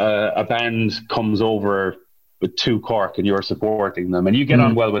a band comes over to Cork and you're supporting them, and you get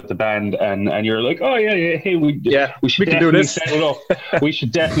on well with the band, and you're like, oh yeah, hey, we should can do this. set it up. We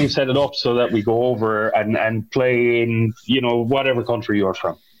should definitely set it up so that we go over and play in, you know, whatever country you're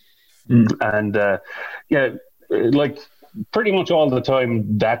from. And like pretty much all the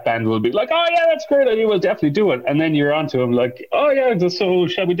time that band will be like, oh yeah, that's great idea, we'll definitely do it. And then you're onto them like, oh yeah, so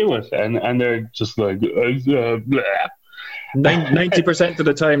shall we do it? And they're just like, 90% of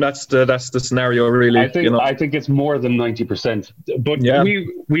the time, that's the scenario. Really, I think it's more than 90%. But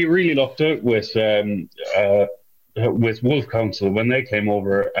we really lucked out with Wolf Council when they came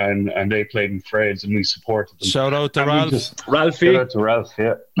over and they played in Freds and we supported them. Shout out to Ralph. Ralphie. Shout out to Ralph.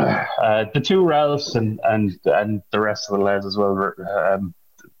 Yeah, the two Ralphs and the rest of the lads as well.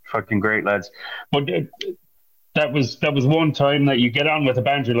 Fucking great lads. But that was one time that you get on with a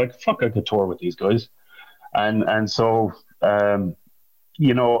band, you're like, fuck, I could tour with these guys, and so.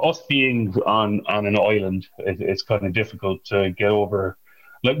 You know, us being on an island, it's kind of difficult to get over.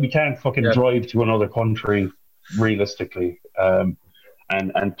 Like, we can't fucking drive to another country realistically,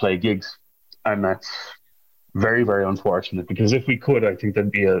 and play gigs, and that's very, very unfortunate. Because if we could, I think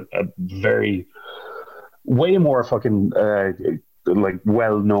there'd be a very way more fucking like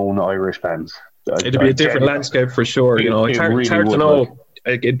well-known Irish bands. It'd be a different landscape for sure. You know, it's hard to know.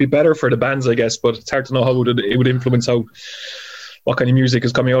 It'd be better for the bands, I guess, but it's hard to know how it would influence what kind of music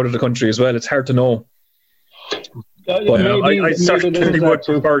is coming out of the country as well. It's hard to know. But I certainly would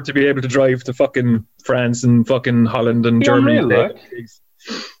prefer to be able to drive to fucking France and fucking Holland and Germany.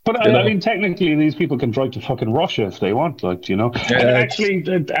 But I mean, technically, these people can drive to fucking Russia if they want, like, you know. And actually,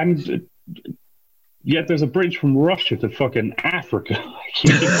 yet there's a bridge from Russia to fucking Africa.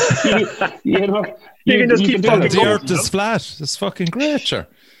 you know, you can just keep fucking the earth is flat. It's fucking great, sure.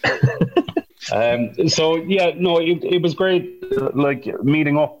 So yeah, no, it was great, like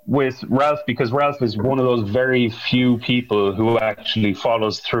meeting up with Ralph, because Ralph is one of those very few people who actually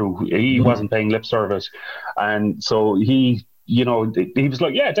follows through. He wasn't paying lip service, and so he, you know, he was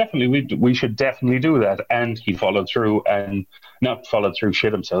like, yeah, definitely, we should definitely do that, and he followed through, and not followed through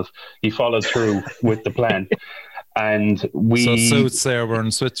shit himself. He followed through with the plan, and we. So Soothsayer were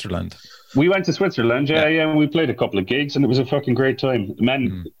in Switzerland. We went to Switzerland, yeah, and we played a couple of gigs, and it was a fucking great time.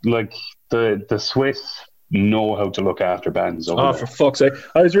 Man, like the Swiss know how to look after bands over there. For fuck's sake!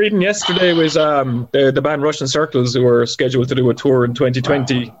 I was reading yesterday was the band Russian Circles, who were scheduled to do a tour in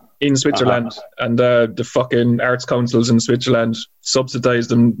 2020 in Switzerland, and the fucking arts councils in Switzerland subsidised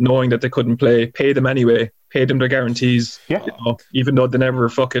them, knowing that they couldn't play, pay them anyway, paid them their guarantees, even though they never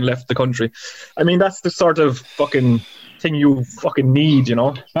fucking left the country. I mean, that's the sort of fucking thing you fucking need, you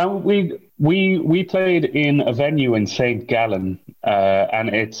know. And we played in a venue in St. Gallen, and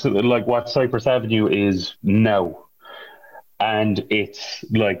it's like what Cypress Avenue is now, and it's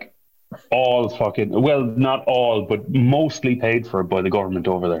like all fucking, well, not all, but mostly paid for by the government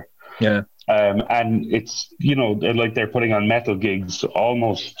over there. Yeah. And it's, you know, like they're putting on metal gigs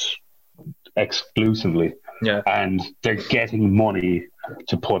almost exclusively. Yeah. And they're getting money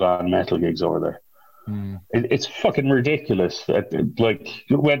to put on metal gigs over there. It's fucking ridiculous. Like,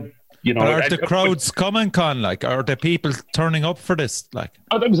 when, you know, are the crowds coming, Con? Like, are the people turning up for this? Like,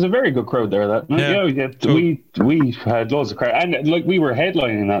 there was a very good crowd there that night. Yeah. We had loads of crowd, and like we were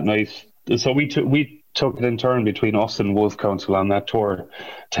headlining that night, so we took it in turn between us and Wolf Council on that tour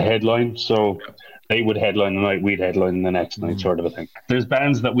to headline. So they would headline the night, we'd headline the next night, sort of a thing. There's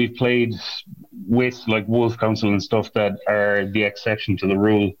bands that we've played with, like Wolf Council and stuff, that are the exception to the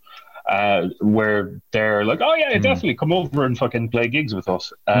rule. Where they're like, oh yeah, definitely come over and fucking play gigs with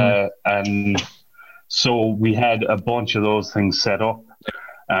us. And so we had a bunch of those things set up,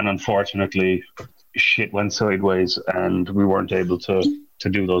 and unfortunately shit went sideways and we weren't able to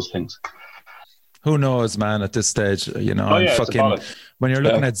do those things. Who knows, man, at this stage, you know, when you're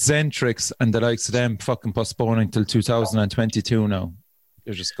looking at Zentrix and the likes of them fucking postponing till 2022 now,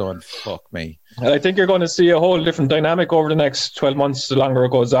 you're just going, fuck me. I think you're going to see a whole different dynamic over the next 12 months. The longer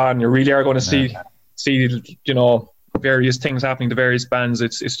it goes on, you really are going to see, you know, various things happening to various bands.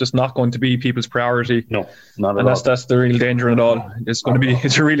 It's just not going to be people's priority. No, not at all. That's the real danger in it all. It's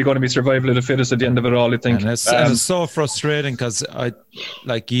really going to be survival of the fittest at the end of it all, I think. And it's so frustrating because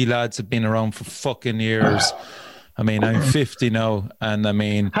you lads have been around for fucking years. I mean, I'm 50 now, and I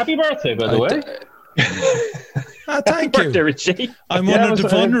mean, happy birthday, by the way. Thank you. Richie. I'm one of the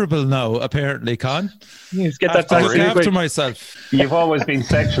vulnerable now, apparently, Con. Let's get that look after myself. You've always been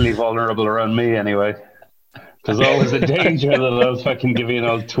sexually vulnerable around me, anyway. There's always a danger that I'll fucking give you an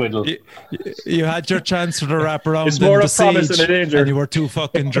old twiddle. You had your chance for the wrap around. It's more a promise than a danger. And you were too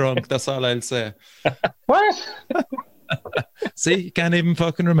fucking drunk. That's all I'll say. What? See, you can't even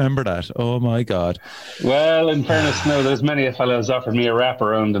fucking remember that. Oh my God. Well, in fairness, no, there's many a fellow who's offered me a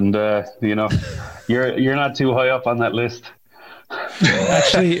wraparound, and you know, you're not too high up on that list.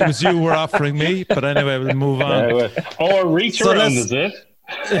 Actually, it was you were offering me, but anyway, we'll move on. Or reach around, is it?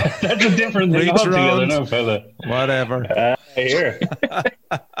 That's a different thing altogether, no, fella. Whatever. Here.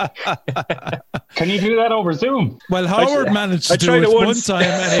 Can you do that over Zoom? Well, Howard managed to do it one time,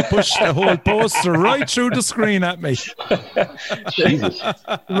 and he pushed the whole poster right through the screen at me. Jesus.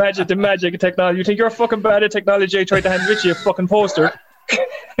 The magic of technology. You think you're fucking bad at technology? I tried to hand Richie a fucking poster.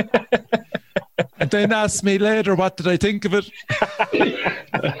 And then asked me later, what did I think of it?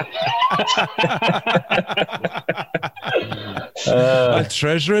 I'll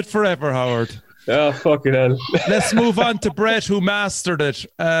treasure it forever, Howard. Oh, fucking hell. Let's move on to Brett, who mastered it.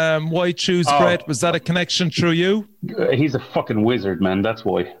 Why choose Brett? Was that a connection through you? He's a fucking wizard, man. That's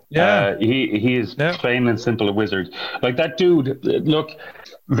why. Yeah. He is plain and simple a wizard. Like that dude, look,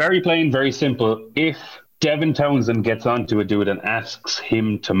 very plain, very simple. If Devin Townsend gets onto a dude and asks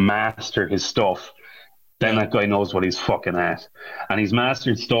him to master his stuff, then that guy knows what he's fucking at. And he's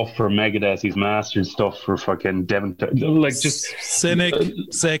mastered stuff for Megadeth. He's mastered stuff for fucking Devin. Like just Cynic,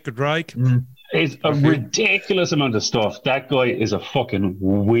 Sacred Reich. It's a ridiculous amount of stuff. That guy is a fucking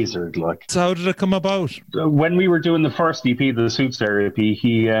wizard. Like, so how did it come about? When we were doing the first EP, the Soothsayer EP,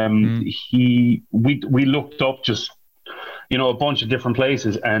 we looked up just, you know, a bunch of different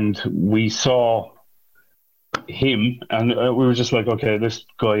places, and we saw him, and we were just like, okay, this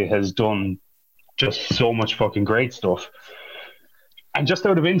guy has done just so much fucking great stuff. And just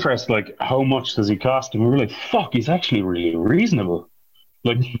out of interest, like, how much does he cost? And we were like, fuck, he's actually really reasonable.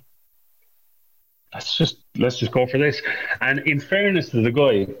 Like, let's just go for this. And in fairness to the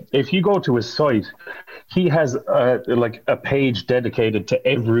guy, if you go to his site, he has like a page dedicated to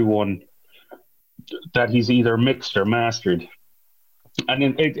everyone that he's either mixed or mastered.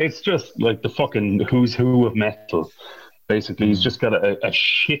 And it's just like the fucking who's who of metal. Basically, he's just got a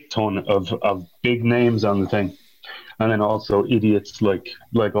shit ton of big names on the thing, and then also idiots like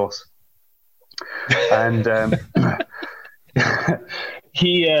us. And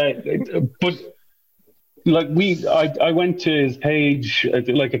but like I went to his page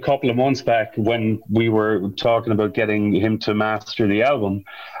like a couple of months back when we were talking about getting him to master the album,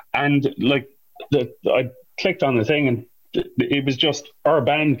 and like I clicked on the thing and it was just our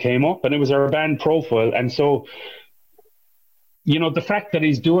band came up and it was our band profile. And so, you know, the fact that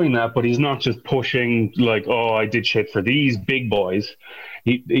he's doing that, but he's not just pushing like, oh, I did shit for these big boys.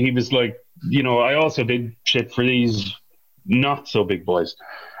 He was like, you know, I also did shit for these not so big boys.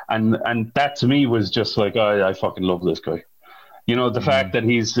 And that to me was just like, I fucking love this guy. You know, the fact that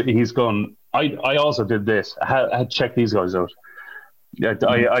he's gone, I also did this. I check these guys out.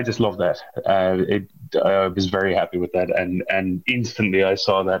 I just love that. I was very happy with that. And instantly I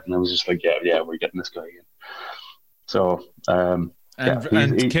saw that and I was just like, yeah, we're getting this guy in. So, and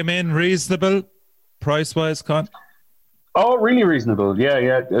came in reasonable price-wise, Con? Oh, really reasonable.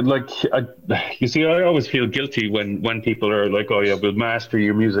 Yeah. Like, you see, I always feel guilty when people are like, oh yeah, we'll master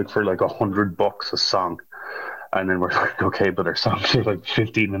your music for like $100 a song. And then we're like, okay, but our songs are like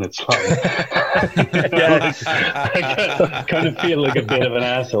 15 minutes long. I kind of feel like a bit of an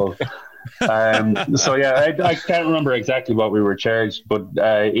asshole. So yeah, I can't remember exactly what we were charged, but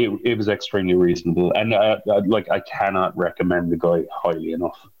it was extremely reasonable. And like, I cannot recommend the guy highly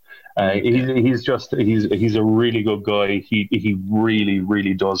enough. He's a really good guy. He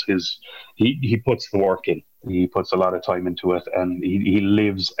really does he puts the work in. He puts a lot of time into it, and he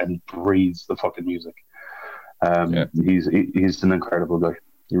lives and breathes the fucking music. He's an incredible guy.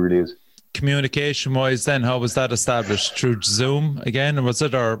 He really is. Communication wise, then how was that established? Through Zoom again, or was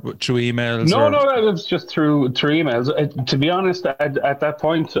it or through emails? No, it was just through emails. To be honest, at that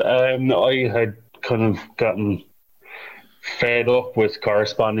point, I had kind of gotten fed up with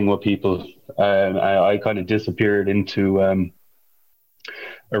corresponding with people. I kind of disappeared into a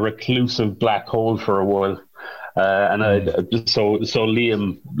reclusive black hole for a while, so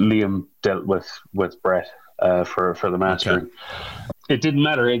Liam dealt with Brett for the mastering. Okay. It didn't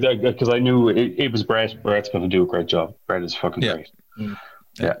matter because I knew it was Brett. Brett's going to do a great job. Brett is fucking great.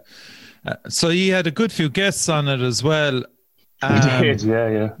 Yeah. So you had a good few guests on it as well. He did,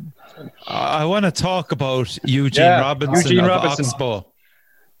 yeah. I want to talk about Eugene Robinson of Oxbow.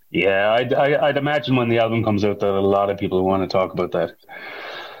 Yeah, I'd imagine when the album comes out that a lot of people want to talk about that.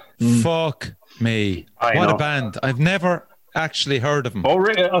 Fuck me. What a band. I've never actually heard of them. Oh,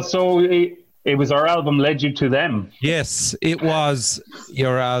 really? So it was our album led you to them? Yes, it was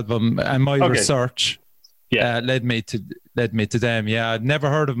your album and my research led me to them. Yeah, I'd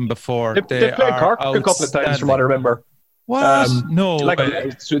never heard of them before. They played Cork a couple of times from what I remember. What? No,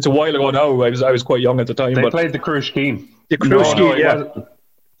 it's a while ago now. I was quite young at the time. They played the Crushkeen. The Crushkeen, yeah.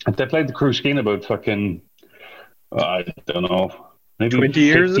 They played the Crushkeen about fucking, I don't know, maybe 20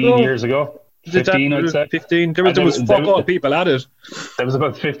 years 15 years ago. 15, I'd say. 15. There was fuck all people at it. There was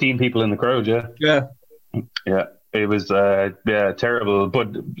about 15 people in the crowd, yeah. Yeah. It was terrible.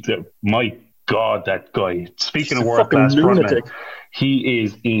 But my God, that guy. Speaking of world-class frontman, he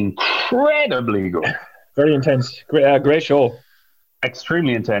is incredibly good. Very intense. Great show.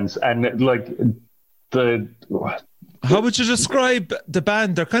 Extremely intense. And like how would you describe the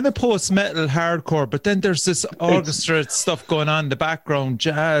band? They're kind of post-metal hardcore, but then there's this orchestra stuff going on in the background,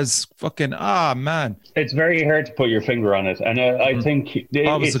 jazz, fucking, man. It's very hard to put your finger on it. And I think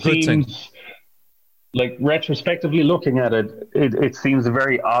it seems, like, retrospectively looking at it, it seems a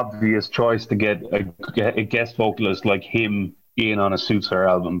very obvious choice to get a guest vocalist like him in on a Soothsayer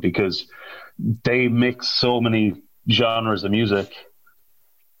album, because they mix so many genres of music.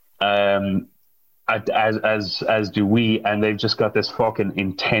 As do we, and they've just got this fucking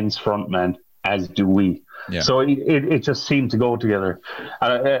intense frontman, as do we. Yeah. So it just seemed to go together.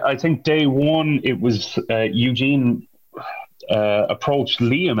 I think day one, it was Eugene approached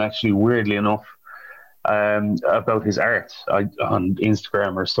Liam, actually, weirdly enough, about his art on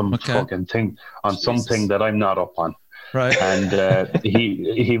Instagram or some fucking thing, on something that I'm not up on. Right. And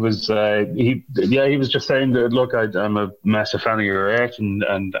he was just saying that, look, I'm a massive fan of your art and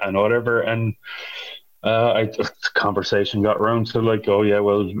whatever. And the conversation got around to like, oh yeah,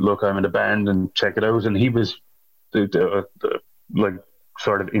 well, look, I'm in a band and check it out. And he was like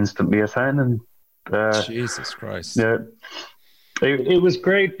sort of instantly a fan. And Jesus Christ. Yeah, it was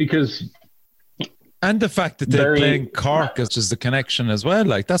great because. And the fact that they're playing Cork is just the connection as well.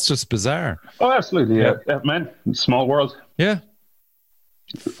 Like, that's just bizarre. Oh, absolutely. Yeah. Man, small world. Yeah.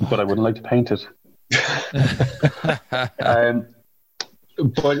 But I wouldn't like to paint it.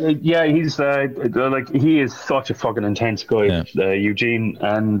 But yeah, he's he is such a fucking intense guy, Eugene,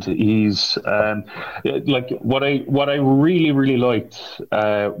 and he's like what I really liked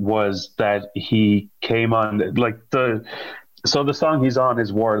was that he came on like So the song he's on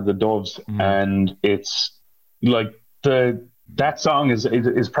is War of the Doves, and it's like that song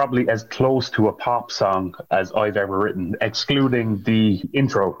is probably as close to a pop song as I've ever written, excluding the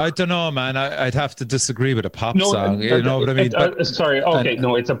intro. I don't know, man. I'd have to disagree with a pop song. You know what I mean? Sorry. Okay.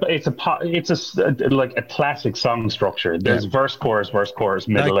 No, it's like a classic song structure. There's verse, chorus,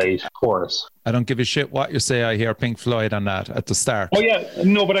 middle eight, chorus. I don't give a shit what you say. I hear Pink Floyd on that at the start. Oh yeah,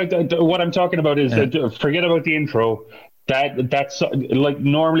 no, but what I'm talking about is forget about the intro. That's like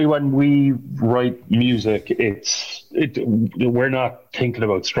normally when we write music, we're not thinking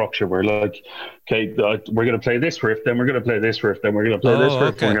about structure. We're like, okay, we're going to play this riff, then we're going to play this riff, then we're going to play this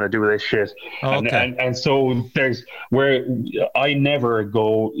riff, we're going to do this shit. And so there's where I never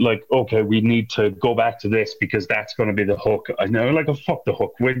go like, okay, we need to go back to this because that's going to be the hook. I know, like, oh, fuck the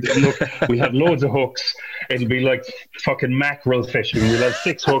hook. We have loads of hooks. It'll be like fucking mackerel fishing. We'll have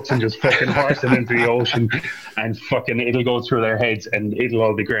 6 hooks and just fucking horse it into the ocean, and fucking it'll go through their heads and it'll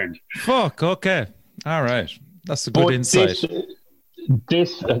all be grand. Fuck, okay. All right. That's a good insight.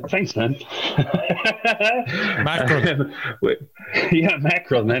 This thanks, man. Mackerel. Yeah,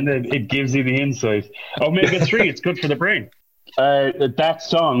 mackerel, man. It gives you the insight. Omega-3, it's good for the brain. That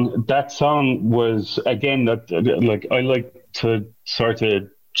song was, again, that like I like to sort of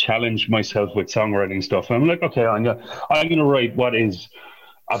challenge myself with songwriting stuff. I'm like, okay, I'm gonna write what is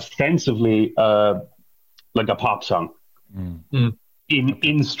ostensibly like a pop song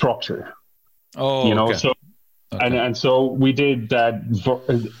in structure. Oh, you know, okay. so okay. and so we did that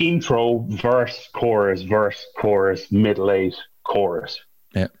intro, verse, chorus, middle eight, chorus.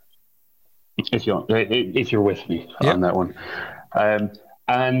 Yeah. If you're with me on that one,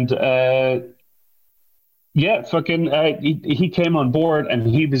 yeah, fucking, he came on board and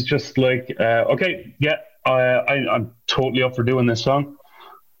he was just like, okay, yeah, I'm totally up for doing this song,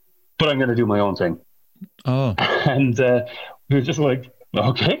 but I'm going to do my own thing. Oh. And we were just like,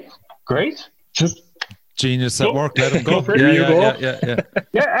 okay, great, just genius at work. Let him go.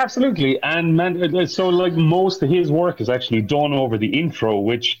 Yeah, absolutely. And man, so like most of his work is actually done over the intro,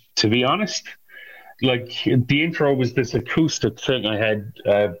 which, to be honest, like the intro was this acoustic thing I had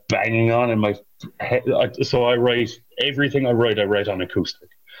banging on in my head. So I write everything I write on acoustic.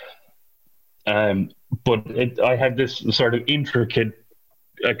 But I had this sort of intricate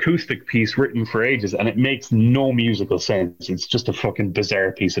acoustic piece written for ages, and it makes no musical sense. It's just a fucking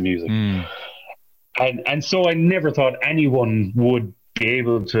bizarre piece of music. And so I never thought anyone would be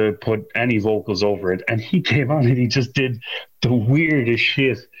able to put any vocals over it. And he came on and he just did the weirdest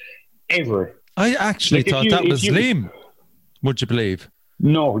shit ever. I actually thought that was Liam. Would you believe?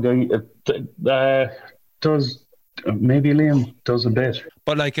 No, does maybe Liam does a bit.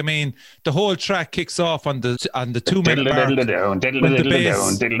 But like, I mean, the whole track kicks off on the 2-minute mark with the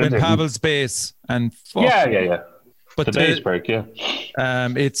bass, with Pavel's bass, and yeah. But the bass break,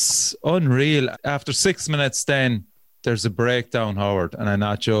 it's unreal. After 6 minutes, then there's a breakdown, Howard, and I'm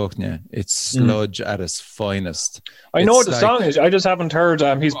not joking you. It's sludge at its finest. I know what the song is. I just haven't heard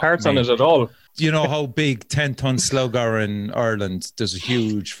his parts on it at all. You know how big 10-ton slug are in Ireland? There's a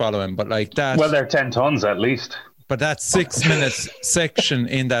huge following, but like that. Well, they're 10 tons at least. But that 6 minutes section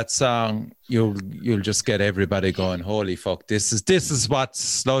in that song, you'll just get everybody going, holy fuck, this is what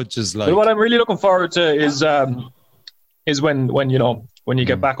sludge is like. Well, what I'm really looking forward to is when you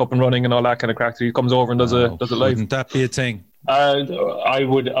get back up and running and all that kind of crack. So he comes over and does a live. Wouldn't that be a thing? I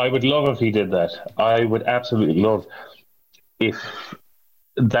would love if he did that. I would absolutely love if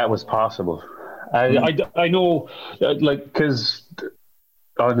that was possible. I know, like, because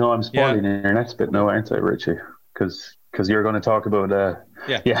I'm spoiling your next bit now, aren't I, Richie? Because you're going to talk about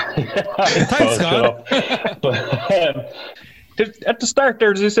Thanks, God. But at the start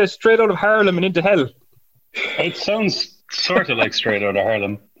there, does it say straight out of Harlem and into hell? It sounds sort of like straight out of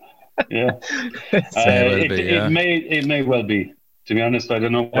Harlem. Yeah. It may well be. To be honest, I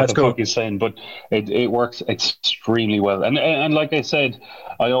don't know what fuck he's saying, but it works extremely well. And like I said,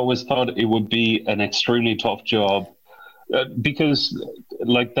 I always thought it would be an extremely tough job because,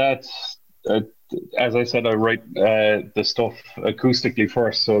 like that, as I said, I write the stuff acoustically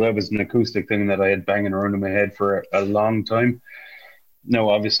first, so that was an acoustic thing that I had banging around in my head for a long time. Now,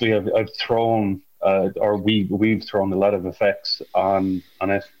 obviously, I've thrown. Or we've thrown a lot of effects on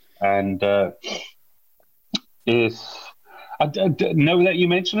it, and now that you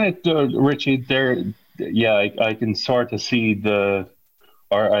mention it, Richie, I can sort of see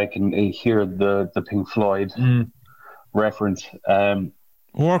I can hear the Pink Floyd reference.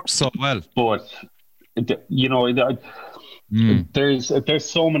 Works so well, but there's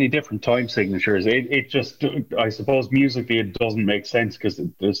so many different time signatures. It just, I suppose musically it doesn't make sense because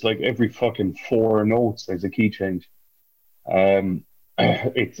there's like every fucking 4 notes there's a key change.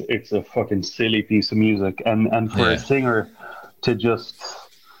 It's a fucking silly piece of music, and for a singer to just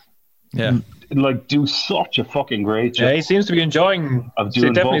like do such a fucking great job. Yeah, he seems to be enjoying. Of It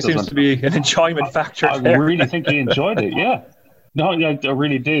doing definitely seems to be an enjoyment factor. I really think he enjoyed it. Yeah, no, yeah, I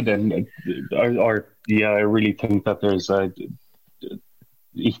really did, and I really think that there's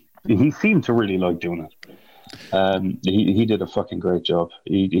he seemed to really like doing it. He did a fucking great job.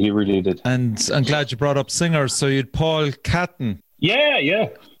 He really did. And I'm glad you brought up singers. So you'd Paul Catton. Yeah.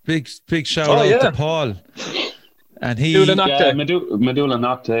 Big shout out to Paul. And he Medulla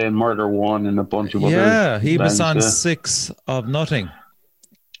Nocte and Murder One and a bunch of others. Yeah, he was on 6 of Nothing.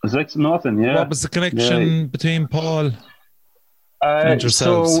 6 of Nothing, yeah. What was the connection between Paul and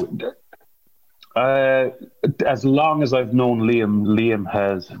yourselves? So, as long as I've known Liam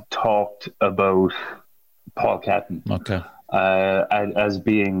has talked about Paul Catton as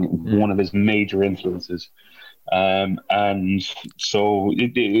being one of his major influences. And so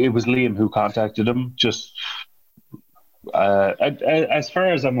it was Liam who contacted him, just as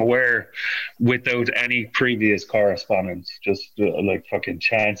far as I'm aware, without any previous correspondence, just like fucking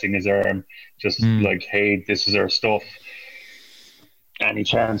chancing his arm, just like, hey, this is our stuff. Any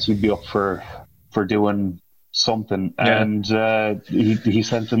chance you'd be up for doing something? Yeah. And he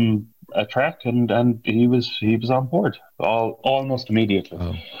sent him a track, and he was on board almost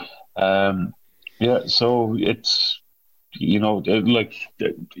immediately. Oh. So it's, like,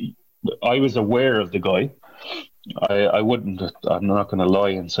 I was aware of the guy. I'm not going to lie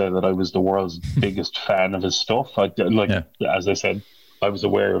and say that I was the world's biggest fan of his stuff. As I said, I was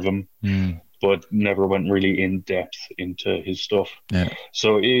aware of him, but never went really in depth into his stuff. Yeah.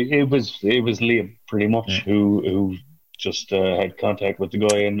 So it was Liam pretty much who just had contact with the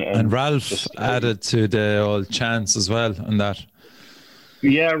guy, and Ralph just added to the old chance as well on that.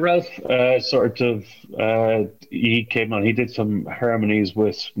 Yeah, Ralph he came on. He did some harmonies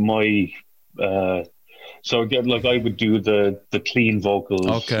with my. So again, like, I would do the clean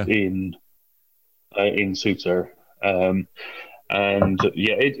vocals in Soothsayer, and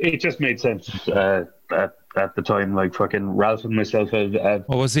it just made sense at the time. Like, fucking Ralph and myself had.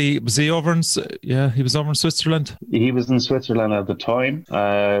 Was he over in? Yeah, he was over in Switzerland. He was in Switzerland at the time.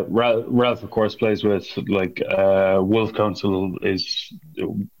 Ralph, of course, plays with Wolf Council is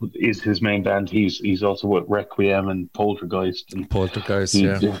his main band. He's also with Requiem and Poltergeist.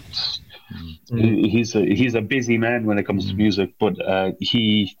 He's a busy man when it comes to music, but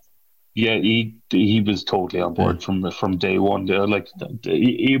he was totally on board from day one. Like,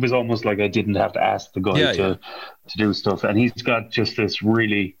 he was almost like I didn't have to ask the guy to do stuff, and he's got just this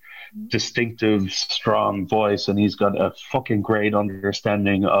really distinctive, strong voice, and he's got a fucking great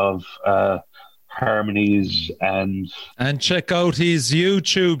understanding of harmonies and check out his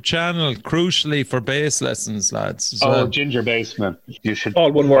YouTube channel, crucially, for bass lessons, lads. Ginger Bassman. You should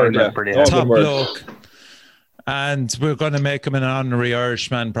all one word, top bloke. And we're going to make him an honorary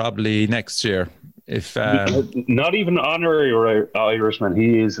Irishman probably next year. If not even honorary or Irishman,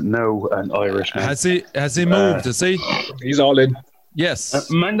 he is now an Irishman. Has he moved? Is he? He's all in. Yes.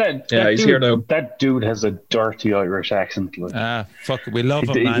 Man, he's here now. That dude has a dirty Irish accent. Fuck it, we love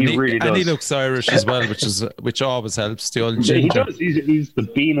him, man. He really does. And he looks Irish as well, which always helps. The old ginger. He does. He's the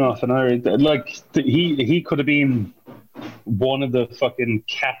bean off an Irish. Like, he could have been one of the fucking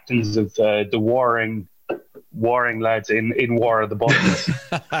captains of the warring lads in War of the Buttons.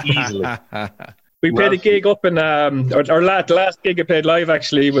 Easily. We played a gig up in our last gig I played live,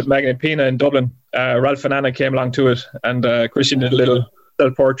 actually, with Magnet Pina in Dublin. Ralph and Anna came along to it, and Christian did a little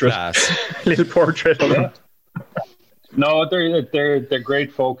portrait of them. No, they're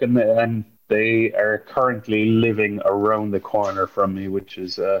great folk, and they are currently living around the corner from me, which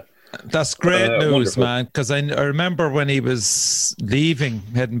is that's great news, wonderful. man, because I remember when he was leaving,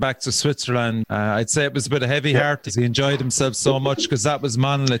 heading back to Switzerland, I'd say it was a bit of heavy heart as he enjoyed himself so much, because that was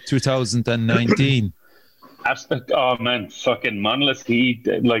Monolith 2019. Oh man, fucking Monolith! He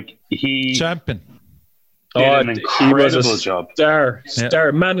champion. Did an incredible job. Star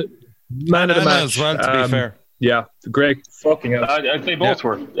man of the match as well. To be fair, yeah, great fucking. They both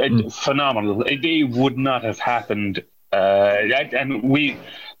were phenomenal. They would not have happened, and we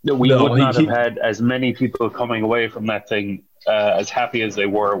would not have had as many people coming away from that thing as happy as they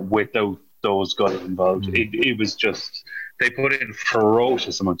were without those guys involved. It was just, they put in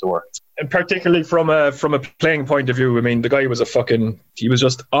ferocious amounts of work. And particularly from a playing point of view, I mean, the guy was he was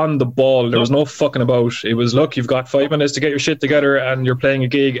just on the ball. There was no fucking about. It was, look, you've got 5 minutes to get your shit together, and you're playing a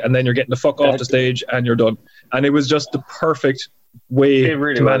gig, and then you're getting the fuck off the stage, and you're done. And it was just the perfect way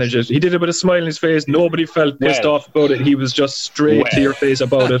to manage it. He did it with a smile on his face. Nobody felt pissed off about it. He was just straight to your face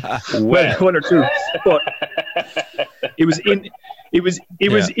about it. Well, 1 or 2. But it was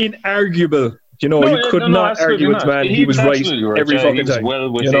inarguable. You know, you could not argue with the man. He was right every fucking time. He was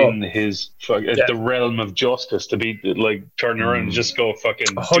well within his the realm of justice to be like turn around and just go fucking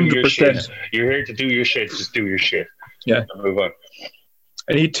 100%. Do your shit. You're here to do your shit. Just do your shit. Yeah. And move on.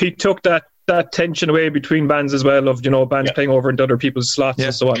 And he took that tension away between bands as well, of, you know, bands playing over into other people's slots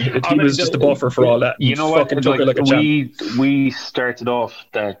and so on. He was just a buffer for all that. You know what? Took it like a champ. We started off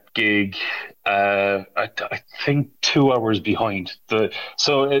that gig, I think 2 hours behind. The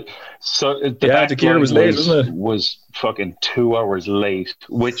gear was late, wasn't it? Was fucking 2 hours late,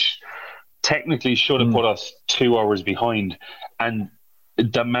 which technically should have put us 2 hours behind. And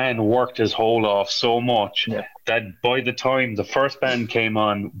the man worked his hole off so much that by the time the first band came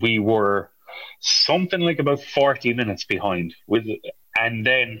on, we were something like about 40 minutes behind. And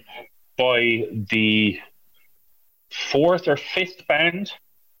then by the fourth or fifth band,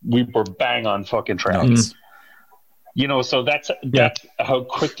 we were bang on fucking track. You know, so that's how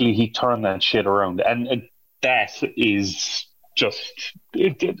quickly he turned that shit around. And that is just,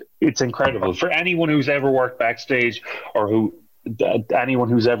 it's incredible. For anyone who's ever worked backstage, or anyone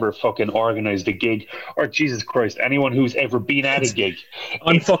who's ever fucking organized a gig, or Jesus Christ, anyone who's ever been at a gig,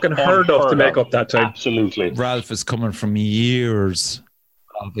 unfucking heard of to make up that time. Absolutely. Ralph is coming from years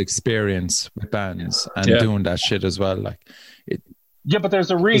of experience with bands and doing that shit as well. Like, but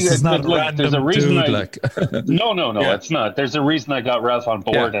there's a reason. This is not there's a reason dude, No, Yeah. it's not. There's a reason I got Ralph on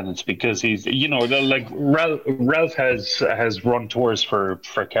board, and it's because he's, you know, like Ralph has run tours for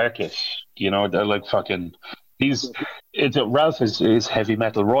Carcass. You know, they're like fucking. Ralph is heavy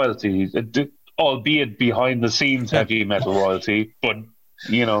metal royalty, albeit behind the scenes heavy metal royalty, but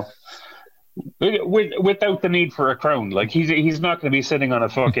you know, without the need for a crown. Like he's not going to be sitting on a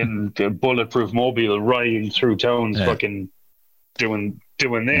fucking bulletproof mobile riding through towns, fucking doing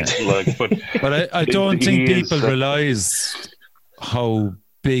this. Like, but I don't think people realize how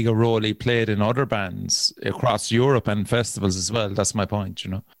big a role he played in other bands across Europe and festivals as well. That's my point, you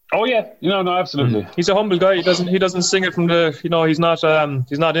know. Oh yeah, no, absolutely. He's a humble guy. He doesn't sing it from the, you know, he's not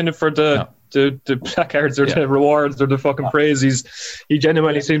in it for the placards or the rewards or the fucking praise. He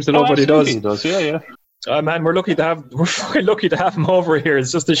genuinely seems to love what he does. He does, yeah. Man, we're fucking lucky to have him over here.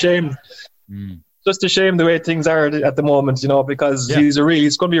 It's just a shame. Just a shame the way things are at the moment, you know, because he's going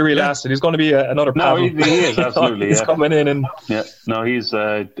to be a real asset. He's going to be another Pavel. No, he is, absolutely. He's coming in and... Yeah, no, he's...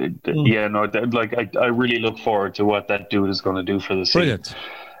 like, I really look forward to what that dude is going to do for the scene. Brilliant.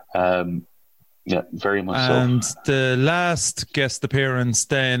 Very much so. And the last guest appearance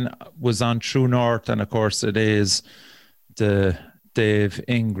then was on True North, and of course it is the Dave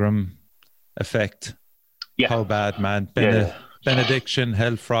Ingram effect. Yeah. How bad, man. Benediction,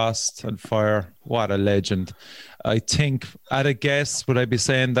 Hellfrost and Fire. What a legend. I think, at a guess, would I be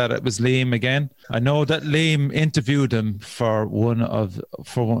saying that it was Liam again? I know that Liam interviewed him for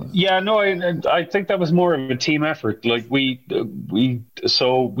one. Yeah, no, I think that was more of a team effort. Like we played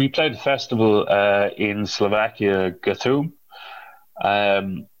a festival in Slovakia, Gatum.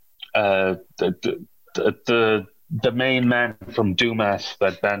 The main man from Dumas,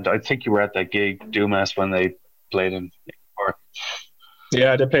 that band, I think you were at that gig, Dumas, when they played in.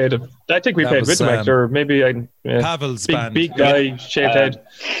 Yeah, they played. I think we played with them, or maybe Pavel's band. Big guy, shaved head.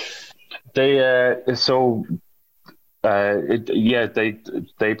 They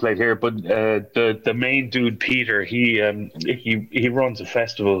played here, but the main dude Peter, he runs a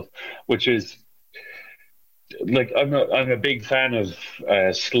festival, which is like I'm a big fan of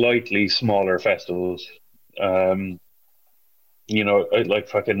slightly smaller festivals. You know,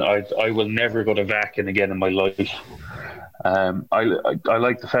 I will never go to Vakin again in my life. I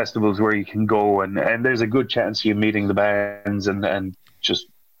like the festivals where you can go and there's a good chance of you meeting the bands and just,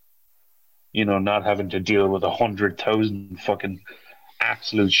 you know, not having to deal with 100,000 fucking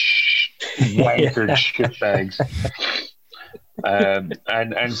absolute wankered shitbags.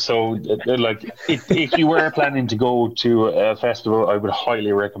 And so, like, if you were planning to go to a festival, I would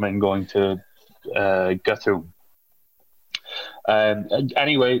highly recommend going to Gatum.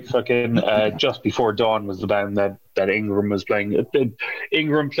 Anyway, fucking Just Before Dawn was the band that Ingram was playing.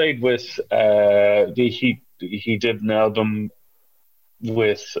 Ingram played with he did an album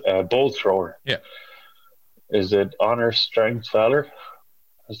with Bolt Thrower. Yeah. Is it Honor, Strength, Valor?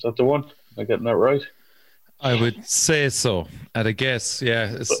 Is that the one? Am I getting that right? I would say so. At a guess,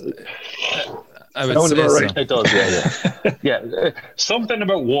 yeah. I would say so. Right. It does, yeah. Yeah, something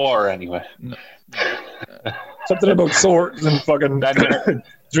about war, anyway. No. Something about swords and fucking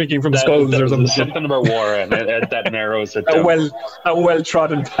drinking from skulls or something. Something about war, and that narrows it down. A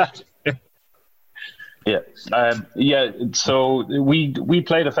well-trodden path. Yeah, So we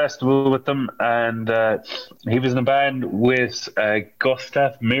played a festival with them, and he was in a band with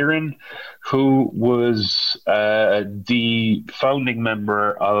Gustav Mirin, who was the founding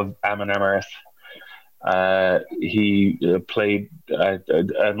member of Amon Amarth. He played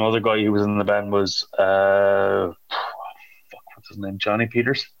another guy who was in the band was what's his name? Johnny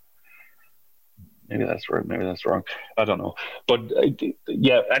Peters. Maybe that's right. Maybe that's wrong. I don't know. But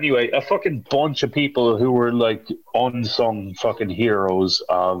anyway, a fucking bunch of people who were like unsung fucking heroes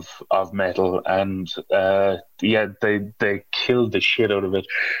of metal, and they killed the shit out of it.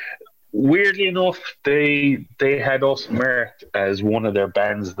 Weirdly enough, they had us marked as one of their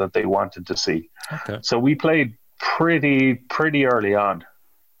bands that they wanted to see. Okay. So we played pretty early on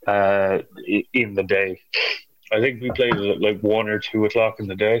in the day. I think we played at like 1 or 2 o'clock in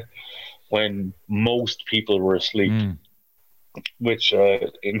the day, when most people were asleep, which,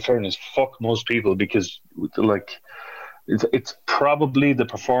 in fairness, fuck most people, because like it's probably the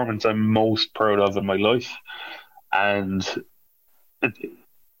performance I'm most proud of in my life, and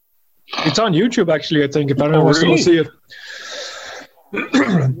it's on YouTube actually. I think if anyone wants to go see it.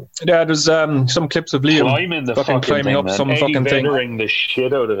 Yeah, there's some clips of Liam climbing up some fucking thing, the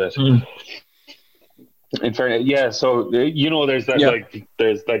shit out of it. In fairness, yeah. So there's that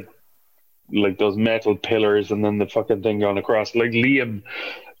there's that. Like those metal pillars, and then the fucking thing going across. Like Liam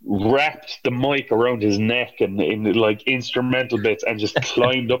wrapped the mic around his neck and in like instrumental bits, and just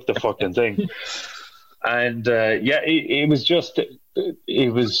climbed up the fucking thing. And it was just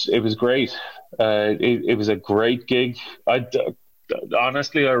it was great. It was a great gig.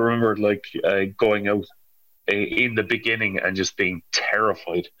 Honestly, I remember like going out in the beginning and just being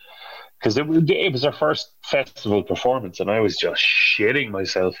terrified, because it was our first festival performance, and I was just shitting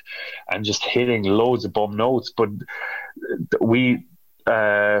myself and just hitting loads of bum notes. But we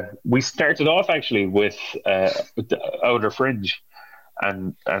started off actually with Outer Fringe,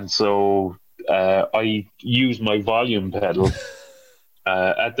 and so I used my volume pedal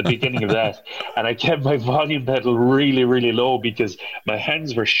at the beginning of that, and I kept my volume pedal really, really low because my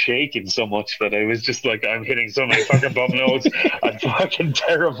hands were shaking so much that I was just like, I'm hitting so many fucking bum notes. I'm fucking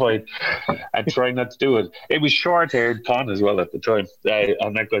terrified and trying not to do it. It was short-haired Con as well at the time,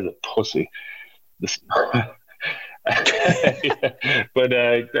 and that guy's a pussy. But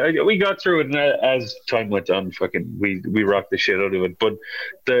we got through it, and as time went on, fucking we rocked the shit out of it. But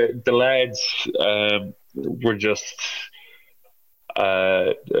the lads were just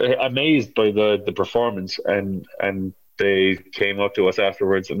amazed by the performance, and they came up to us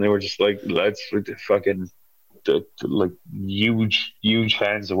afterwards, and they were just like, "Lads, fucking like huge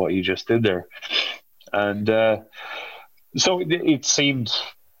fans of what you just did there." And so it seemed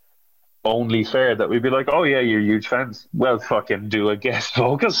only fair that we'd be like, "Oh yeah, you're huge fans. Well, fucking do a guest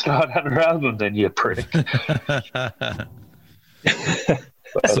vocal slot on our album, then, you prick."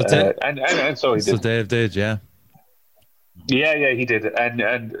 So he did. So Dave did, yeah. Yeah, he did,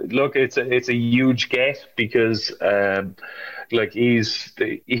 and look, it's a huge get, because like he's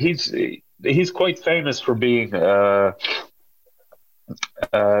quite famous for being a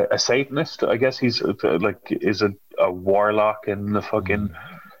Satanist. I guess he's is a warlock in the fucking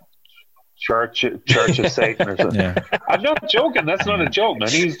Church of Satan or something. Yeah. I'm not joking. That's not a joke, man.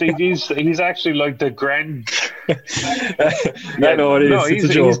 He's actually like the grand. I know it is. No,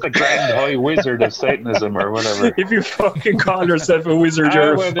 he's the grand high wizard of Satanism or whatever. If you fucking call yourself a wizard,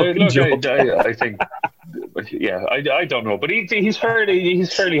 you're a fucking joke. I think. Yeah, I don't know, but he's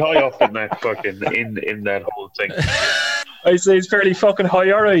fairly high up in that fucking in that whole thing. I say he's fairly fucking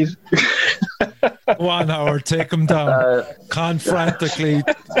high, all right. 1 hour, take him down. Frantically.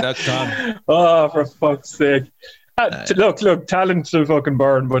 Oh, for fuck's sake. Look, talent to fucking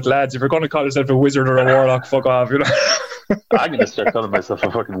burn, but lads, if you're going to call yourself a wizard or a warlock, fuck off, you know. I'm going to start calling myself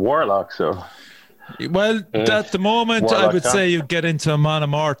a fucking warlock, so. Well, at the moment, warlock, I would say you get into a man of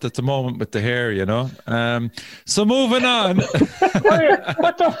Mart at the moment with the hair, you know. So moving on.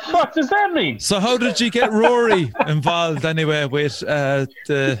 What the fuck does that mean? So how did you get Rory involved anyway with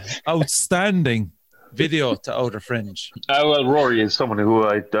the outstanding video to Outer Fringe? Well, Rory is someone who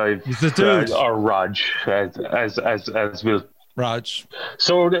he's the dude. Or Raj, as will. Raj.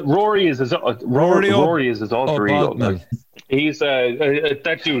 So Rory is his alter ego. Like, he's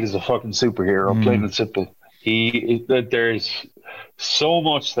that dude is a fucking superhero, plain and simple. There's so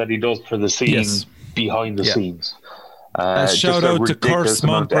much that he does for the scene behind the scenes. Shout out to Curse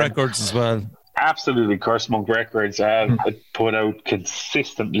Monk Records as well. Absolutely, Curse Monk Records put out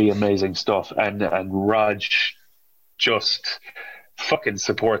consistently amazing stuff, and Raj just fucking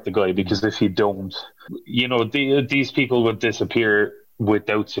support the guy, because if you don't, you know, these people would disappear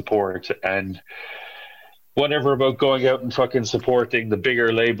without support. And whatever about going out and fucking supporting the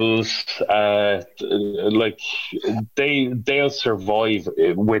bigger labels. Like they'll survive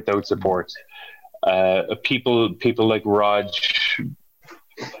without support. People like Raj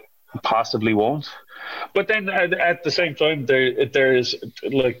possibly won't. But then at the same time, there's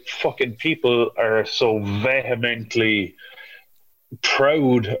like fucking people are so vehemently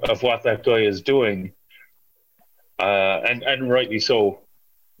proud of what that guy is doing, and rightly so.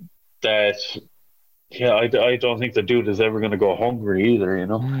 That I don't think the dude is ever going to go hungry either. You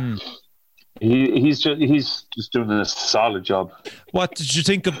know, he's just doing a solid job. What did you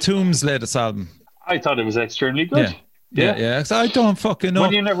think of Tomb's latest album? I thought it was extremely good. Yeah. I don't fucking know.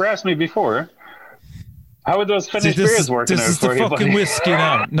 Well, you never asked me before. How are those finished beers working out for you? This is the fucking whiskey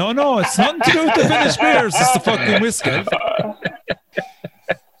now. No, it's nothing to do with the finished beers. It's the fucking whiskey.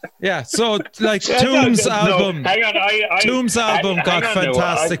 Yeah, so like Tomb's album, hang on, Tomb's album got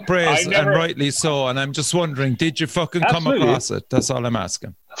fantastic praise, never, and rightly so. And I'm just wondering, did you fucking come across it? That's all I'm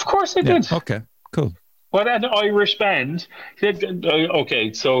asking. Of course I did. Okay, cool. Well, an Irish band.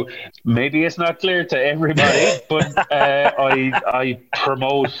 Okay, so maybe it's not clear to everybody, but I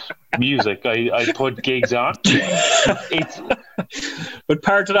promote music. I put gigs on. But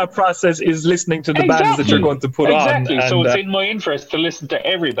part of that process is listening to the bands that you're going to put on. Exactly. So it's in my interest to listen to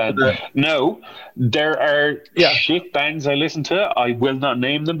every band. No, there are shit bands I listen to. I will not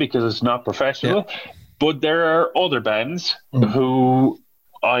name them because it's not professional. Yeah. But there are other bands who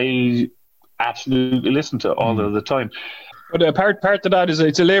I absolutely listen to all of the time. But part of that is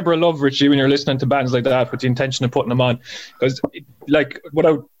it's a labour of love, Richie, when you're listening to bands like that with the intention of putting them on. Because, like,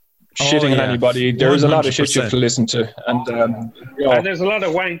 without shitting on anybody, there is a lot of shit you have to listen to. And, and there's a lot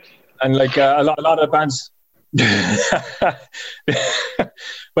of wank. And, like, a lot of bands... But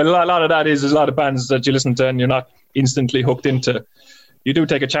a lot of that is there's a lot of bands that you listen to and you're not instantly hooked into. You do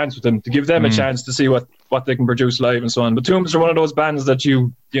take a chance with them to give them a chance to see what they can produce live and so on. But Tombs are one of those bands that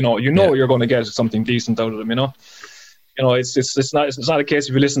you know you're going to get something decent out of them. You know, it's not a case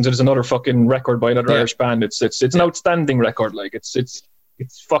if you listen to there's another fucking record by another Irish band. It's an outstanding record. Like it's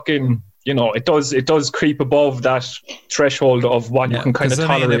fucking, you know, it does creep above that threshold of what you can kind of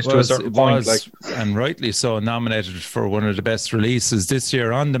tolerate to a certain point. Like, and rightly so, nominated for one of the best releases this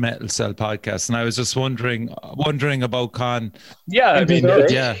year on the Metal Cell podcast. And I was just wondering about Con. Yeah, I mean, oh,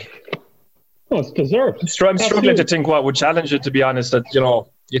 it's deserved. I'm struggling to think what would challenge it. To be honest, that, you know,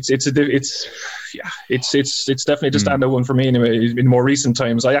 it's definitely the standout one for me anyway. In more recent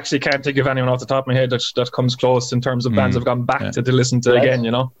times, I actually can't think of anyone off the top of my head that comes close in terms of bands I've gone back to listen to again.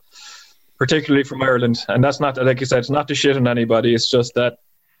 You know, particularly from Ireland, and that's not, like you said, it's not to shit on anybody. It's just that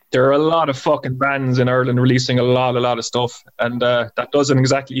there are a lot of fucking bands in Ireland releasing a lot of stuff, and that doesn't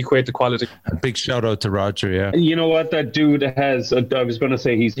exactly equate to quality. A big shout out to Roger. Yeah, you know what that dude has? I was going to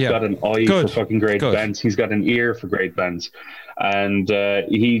say he's got an eye for fucking great bands. He's got an ear for great bands, and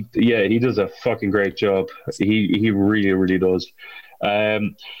he does a fucking great job. He really does.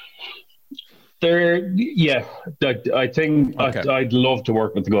 I think I'd love to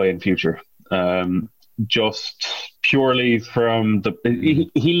work with the guy in future. Just purely from he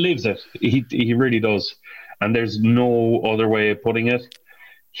lives it. He really does, and there's no other way of putting it.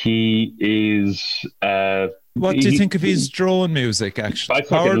 He is. What do you think of his drone music? Actually, I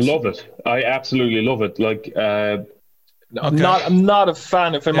fucking love it. I absolutely love it. Like, I'm not a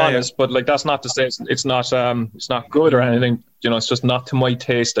fan, if I'm honest, but like that's not to say it's not good or anything. You know, it's just not to my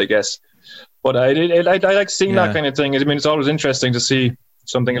taste, I guess. But I like seeing that kind of thing. I mean, it's always interesting to see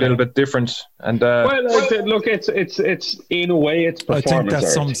something a little bit different. And look, it's in a way it's performance. I think that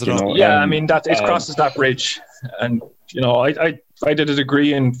sums it up. Yeah, I mean that it crosses that bridge. And you know, I did a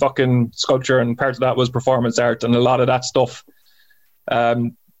degree in fucking sculpture, and part of that was performance art, and a lot of that stuff I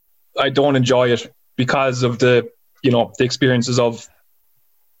don't enjoy it because of the experiences of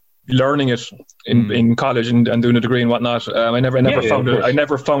learning it in college and doing a degree and whatnot. I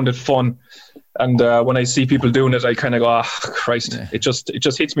never found it fun. And when I see people doing it, I kind of go, "Oh, Christ!" It just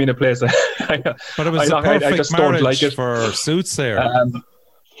hits me in a place that but it was a perfect I just marriage don't like it. for Soothsayer.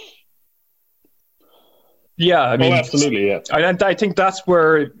 Yeah, I mean, absolutely, yeah. I think that's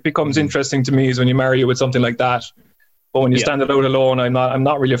where it becomes interesting to me, is when you marry it with something like that. But when you stand it out alone, I'm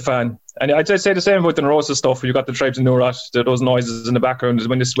not really a fan. And I'd say the same with the Neurosis stuff, where you got the Tribes and Neurat, those noises in the background. Is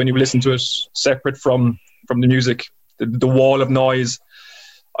when you listen to it separate from the music, the wall of noise.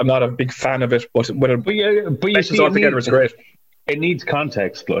 I'm not a big fan of it, but you see, all together, it's great. It needs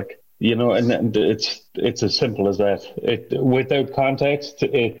context, like, you know, and it's as simple as that. Without context,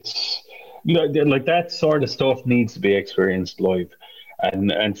 it's like that sort of stuff needs to be experienced live.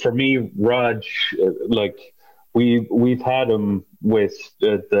 And for me, Raj, like, we've had him with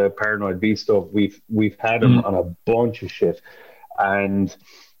the Paranoid Beast stuff. We've had him on a bunch of shit, and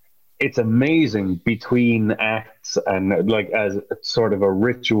it's amazing between acts and like as sort of a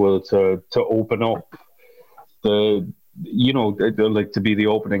ritual to open up like to be the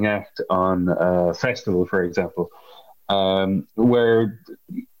opening act on a festival, for example, where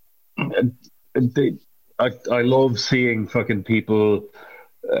I love seeing fucking people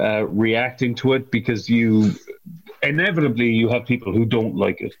reacting to it, because you inevitably have people who don't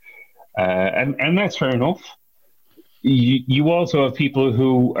like it, and that's fair enough. You also have people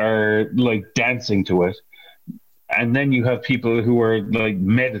who are like dancing to it, and then you have people who are like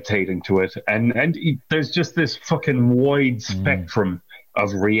meditating to it, and there's just this fucking wide spectrum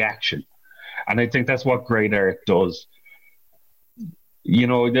of reaction, and I think that's what great art does.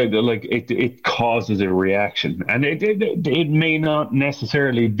 Like it causes a reaction, and it may not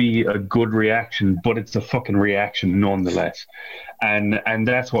necessarily be a good reaction, but it's a fucking reaction nonetheless, and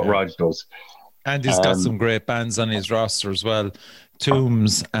that's what Raj does. And he's got some great bands on his roster as well,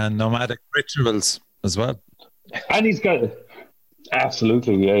 Tombs and Nomadic Rituals as well. And he's got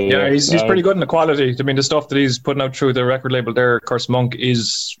absolutely, yeah. He's pretty good in the quality. I mean, the stuff that he's putting out through the record label there, Curse Monk,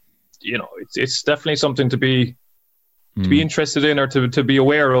 is it's definitely something to be interested in, or to be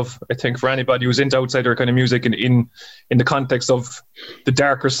aware of. I think for anybody who's into outsider kind of music in the context of the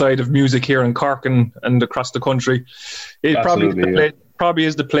darker side of music here in Cork and across the country, it probably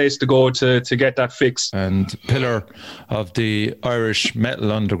is the place to go to get that fix. And pillar of the Irish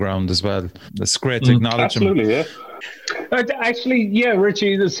metal underground as well. It's great to acknowledge him. Absolutely, yeah. Actually, yeah,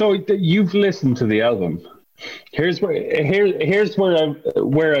 Richie. So you've listened to the album. Here's where I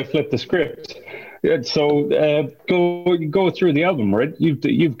flipped the script. So go through the album, right?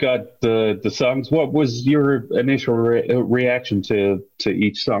 You've got the songs. What was your initial reaction to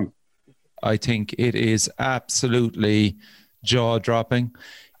each song? I think it is absolutely jaw-dropping.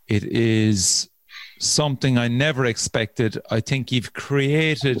 It is something I never expected. I think you've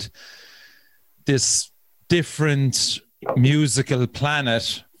created this different musical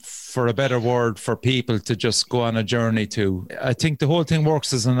planet, for a better word, for people to just go on a journey to. I think the whole thing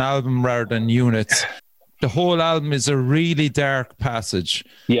works as an album rather than units. The whole album is a really dark passage.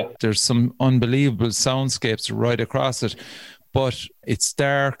 Yeah. There's some unbelievable soundscapes right across it, but it's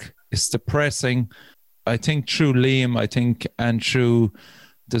dark, it's depressing. I think through Liam, and through,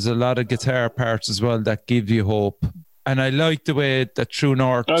 there's a lot of guitar parts as well that give you hope. And I like the way that True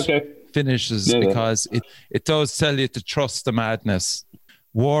North finishes, because it does tell you to trust the madness.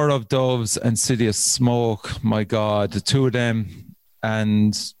 War of Doves and City of Smoke, my God, the two of them.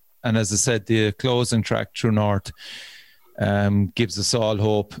 And as I said, the closing track, True North, gives us all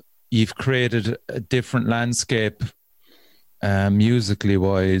hope. You've created a different landscape, musically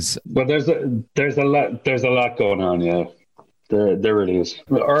wise. But there's a lot going on, yeah. There really is.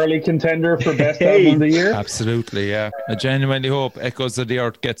 Early contender for best album of the year. Absolutely, yeah. I genuinely hope Echoes of the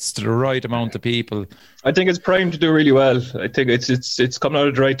Earth gets to the right amount of people. I think it's primed to do really well. I think it's coming out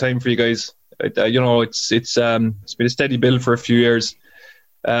at the right time for you guys. It's been a steady build for a few years.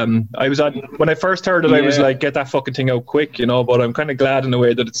 When I first heard it, I was like, get that fucking thing out quick, But I'm kind of glad in a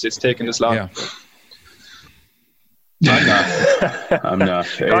way that it's taken this long. Yeah. I'm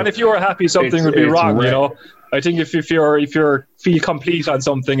not. And if you were happy, something would be wrong, I think if you're feel complete on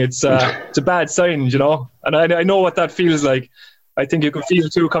something, it's a bad sign, And I know what that feels like. I think you can feel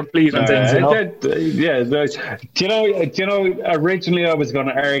too complete on things, Do you know? Originally, I was going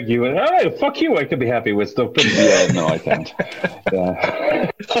to argue, fuck you, I could be happy with stuff, but no, I can't.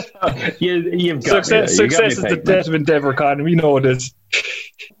 You've got success is the death of endeavour, Con. We know it is.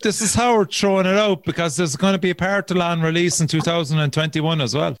 This is Howard throwing it out, because there's going to be a Partalon release in 2021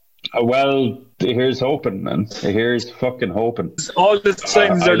 as well. Well, here's hoping, man. Here's fucking hoping. All the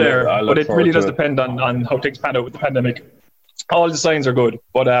signs are there, but it really does depend on how things pan out with the pandemic. All the signs are good.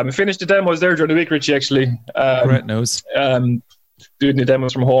 But I finished the demos there during the week, Richie, actually. Great news. Doing the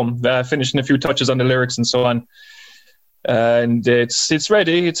demos from home, finishing a few touches on the lyrics and so on. And it's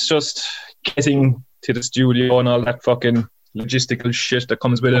ready. It's just getting to the studio and all that fucking logistical shit that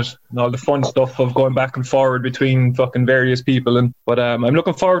comes with it, and all the fun stuff of going back and forward between fucking various people. But I'm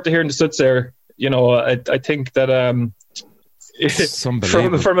looking forward to hearing the Soothsayer. I think that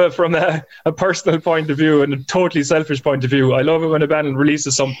from a personal point of view and a totally selfish point of view, I love it when a band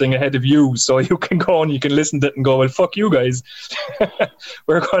releases something ahead of you, so you can go and you can listen to it and go, well, fuck you guys.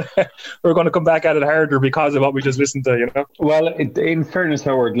 we're gonna come back at it harder because of what we just listened to, Well, in fairness,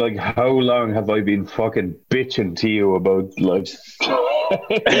 Howard, like, how long have I been fucking bitching to you about like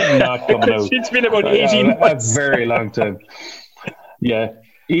not coming out? It's been about 18 months. A very long time. Yeah.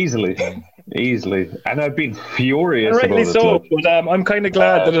 Easily. Easily. And I've been furious And rightly about so. it. Like, But I'm kind of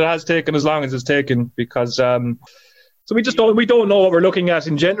glad that it has taken as long as it's taken, because so we don't know what we're looking at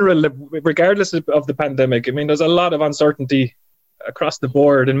in general, regardless of the pandemic. I mean, there's a lot of uncertainty across the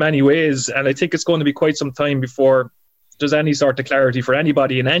board in many ways, and I think it's going to be quite some time before there's any sort of clarity for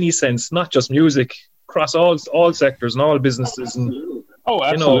anybody in any sense, not just music, across all sectors and all businesses. And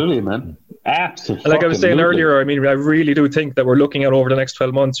absolutely, man. Absolutely. Like I was saying earlier, I mean, I really do think that we're looking at over the next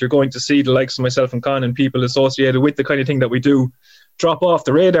 12 months, you're going to see the likes of myself and Con and people associated with the kind of thing that we do drop off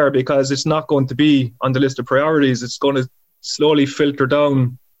the radar, because it's not going to be on the list of priorities. It's going to slowly filter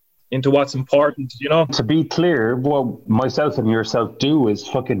down into what's important, you know? To be clear, what myself and yourself do is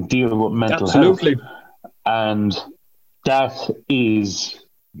fucking deal with mental Absolutely. health. And that is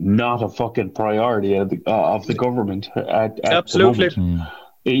not a fucking priority of the government at Absolutely. the moment.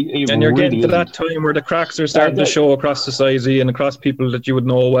 And you're getting to that time where the cracks are starting to show across society and across people that you would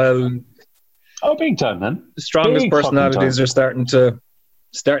know well. Oh, big time, man. The strongest personalities are starting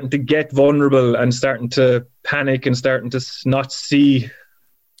to get vulnerable and starting to panic and starting to not see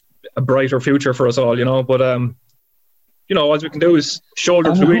a brighter future for us all, you know. But you know, all we can do is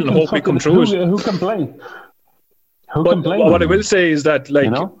shoulder to the wheel and hope we come through it. Who can blame? What I will say is that, like,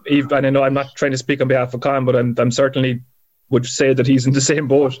 Eve, and I know I'm not trying to speak on behalf of Con, but I'm certainly would say that he's in the same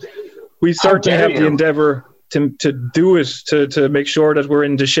boat. We certainly have the endeavour to do it, to make sure that we're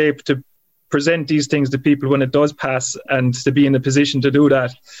in the shape to present these things to people when it does pass, and to be in a position to do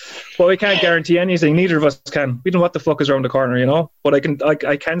that. But we can't guarantee anything. Neither of us can. We don't know what the fuck is around the corner, you know. But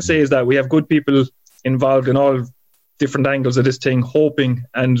I can say is that we have good people involved in all different angles of this thing, hoping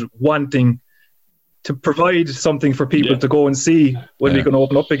and wanting to provide something for people to go and see when we can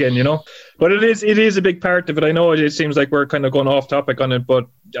open up again, you know. But it is a big part of it. I know it seems like we're kind of going off topic on it, but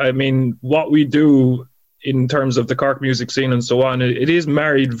I mean, what we do in terms of the Cork music scene and so on, it is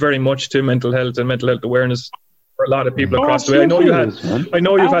married very much to mental health and mental health awareness for a lot of people across the way. I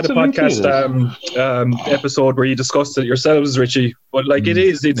know you've had a podcast episode where you discussed it yourselves, Richie. But like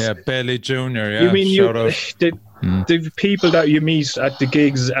it's Bailey Jr. Yeah, you mean the people that you meet at the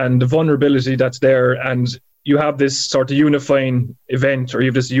gigs and the vulnerability that's there, and you have this sort of unifying event, or you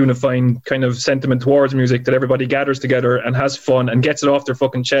have this unifying kind of sentiment towards music that everybody gathers together and has fun and gets it off their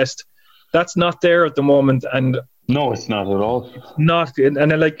fucking chest. That's not there at the moment, and no, it's not at all. And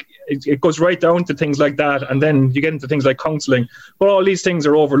then, like, it goes right down to things like that, and then you get into things like counselling. But all these things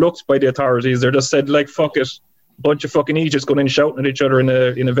are overlooked by the authorities. They're just said, like, fuck it. A bunch of fucking idiots going in shouting at each other in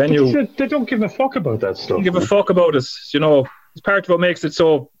a venue. They don't give a fuck about that stuff. They don't give a fuck about it. You know, it's part of what makes it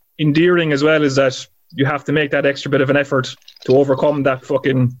so endearing as well, is that you have to make that extra bit of an effort to overcome that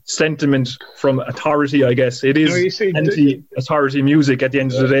fucking sentiment from authority, I guess. It is anti-authority music at the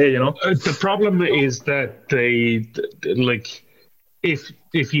end of the day, you know? The problem is that they, like,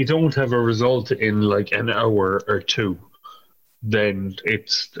 if you don't have a result in, like, an hour or two, then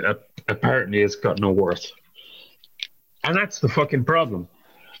it's apparently it's got no worth. And that's the fucking problem.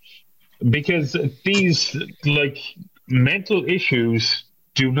 Because these, like, mental issues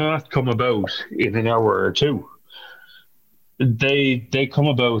do not come about in an hour or two. They come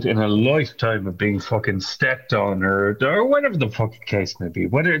about in a lifetime of being fucking stepped on or whatever the fucking case may be.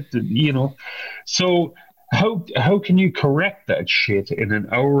 Whether, you know. So how can you correct that shit in an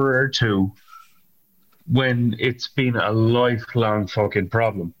hour or two when it's been a lifelong fucking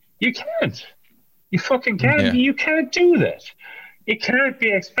problem? You can't. You fucking can't. Yeah. You can't do that. It can't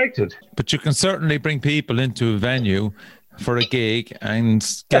be expected. But you can certainly bring people into a venue for a gig and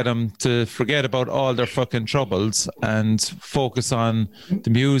get them to forget about all their fucking troubles and focus on the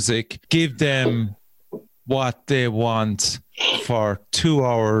music. Give them what they want for 2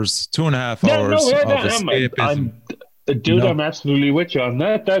 hours, 2.5 hours of escapism. I'm absolutely with you on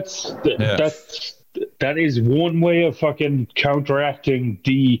that. That is one way of fucking counteracting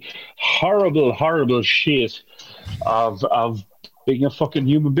the horrible, horrible shit of being a fucking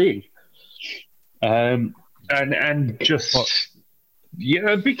human being. And just, you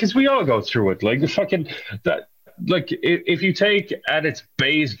know, because we all go through it. Like, the fucking, that, like, if you take at its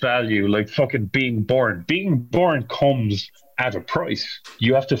base value, like, fucking being born comes at a price.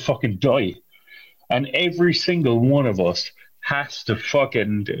 You have to fucking die. And every single one of us has to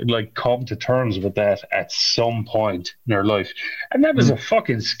fucking, like, come to terms with that at some point in our life. And that is a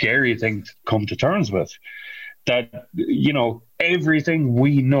fucking scary thing to come to terms with. That, you know, everything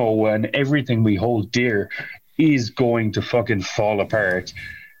we know and everything we hold dear is going to fucking fall apart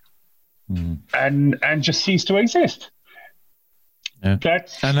and just cease to exist. Yeah.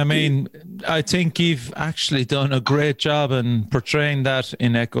 And I mean, I think you've actually done a great job in portraying that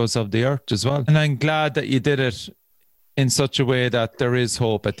in Echoes of the Earth as well. And I'm glad that you did it in such a way that there is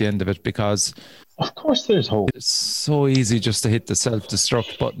hope at the end of it, because of course there's hope. It's so easy just to hit the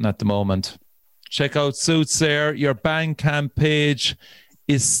self-destruct button at the moment. Check out Soothsayer. Your Bandcamp page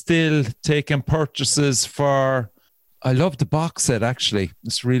is still taking purchases for... I love the box set, actually.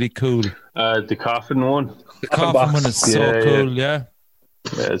 It's really cool. The coffin one. The coffin one is so cool, yeah.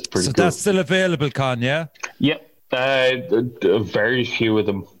 Yeah, it's pretty so cool. That's still available, Con, yeah? Yep. Very few of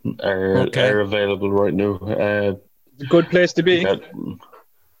them are available right now. It's a good place to be.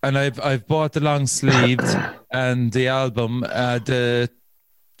 And I've bought the long sleeved and the album,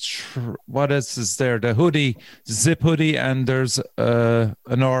 what else is there? The hoodie, zip hoodie, and there's a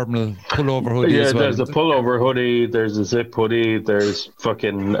normal pullover hoodie as well. There's a pullover hoodie, there's a zip hoodie, there's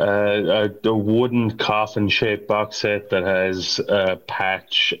fucking a wooden coffin-shaped box set that has a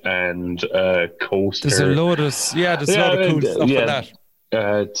patch and a coaster. There's a load of, a lot of cool stuff like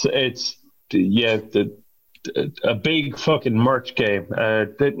that. A big fucking merch game.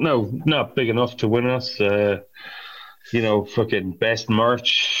 Not big enough to win us. Fucking best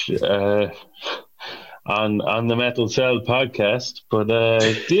merch on the Metal Cell podcast. But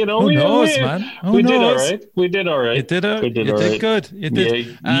who knows, man? We did all right. We did all right. You did good. You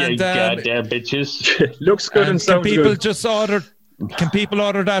did. And, goddamn bitches. Looks good and sounds good. Can people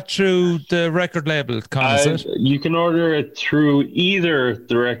order that through the record label? You can order it through either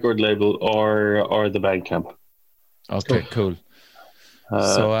the record label or the Bandcamp. Okay, cool.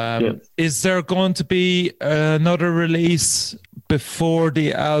 Is there going to be another release before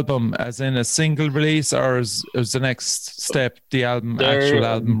the album, as in a single release, or is the next step the actual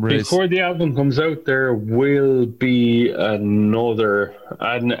album release? Before the album comes out, there will be another.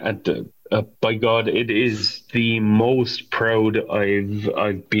 And by God, it is the most proud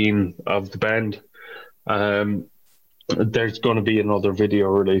I've been of the band. There's going to be another video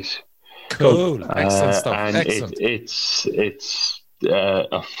release. Cool, excellent stuff. And excellent.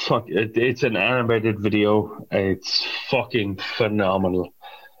 It's an animated video. It's fucking phenomenal.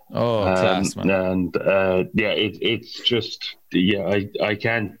 Oh, class, man. And it's just I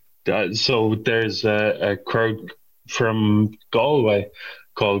can't. So there's a crowd from Galway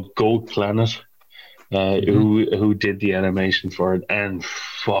called Goat Planet who did the animation for it, and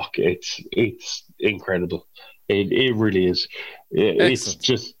fuck, it's incredible. It really is. It's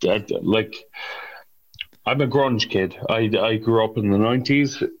just like, I'm a grunge kid. I grew up in the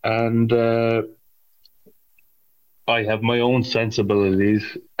 90s, and I have my own sensibilities,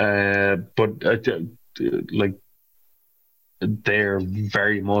 but like, they're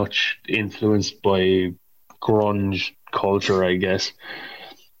very much influenced by grunge culture, I guess.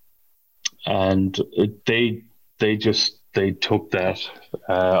 And they took that.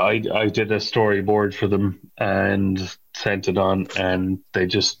 I did a storyboard for them and sent it on, and they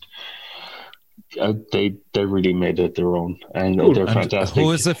just they really made it their own, and they're fantastic.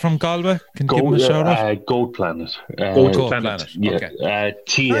 Who is it from Galway? Can you give them a shout out? Goat Planet. Goat Planet. Yeah.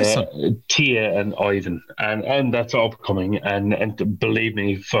 Okay. Tia and Ivan, and that's upcoming. And believe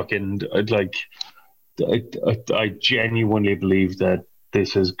me, fucking like, I genuinely believe that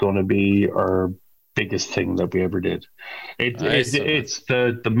this is going to be our biggest thing that we ever did. It's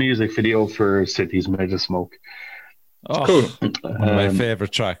the music video for Cities Made of Smoke. Oh, cool. One of my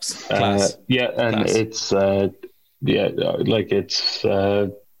favorite tracks. Class. Class. It's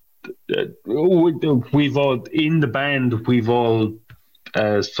we've all in the band, we've all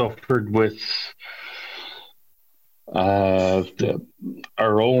suffered with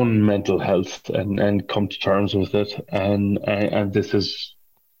our own mental health and come to terms with it, and this is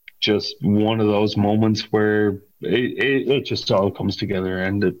just one of those moments where it just all comes together,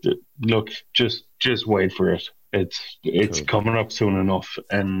 and look, just wait for it. It's cool. Coming up soon enough,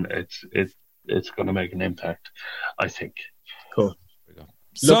 and it's going to make an impact, I think. Cool.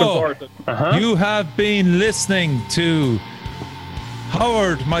 So, looking forward to it. You have been listening to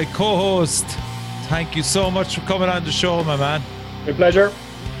Howard, my co-host. Thank you so much for coming on the show, my man. My pleasure.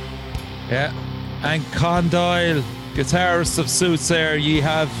 Yeah. And Con Doyle, guitarist of Soothsayer, ye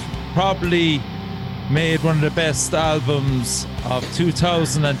have probably made one of the best albums of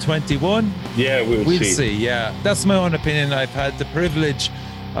 2021. Yeah, we'll see. Yeah, that's my own opinion. I've had the privilege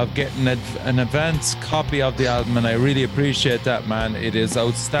of getting an advance copy of the album, and I really appreciate that, man. It is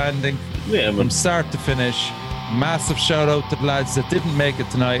outstanding from start to finish. Massive shout out to the lads that didn't make it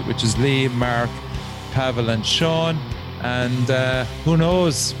tonight, which is Liam, Mark, Pavel and Sean. And who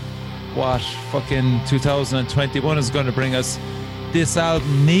knows what fucking 2021 is going to bring us. This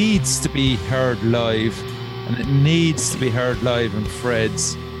album needs to be heard live, and it needs to be heard live in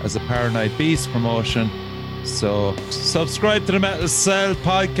Fred's as a Paranoid Beast promotion. So subscribe to the Metal Cell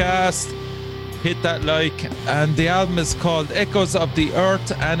podcast, hit that like. And the album is called Echoes of the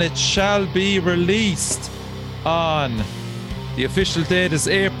Earth, and it shall be released on, the official date is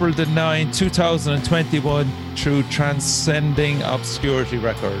April the 9th, 2021 through Transcending Obscurity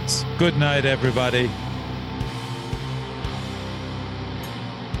Records. Good night, everybody.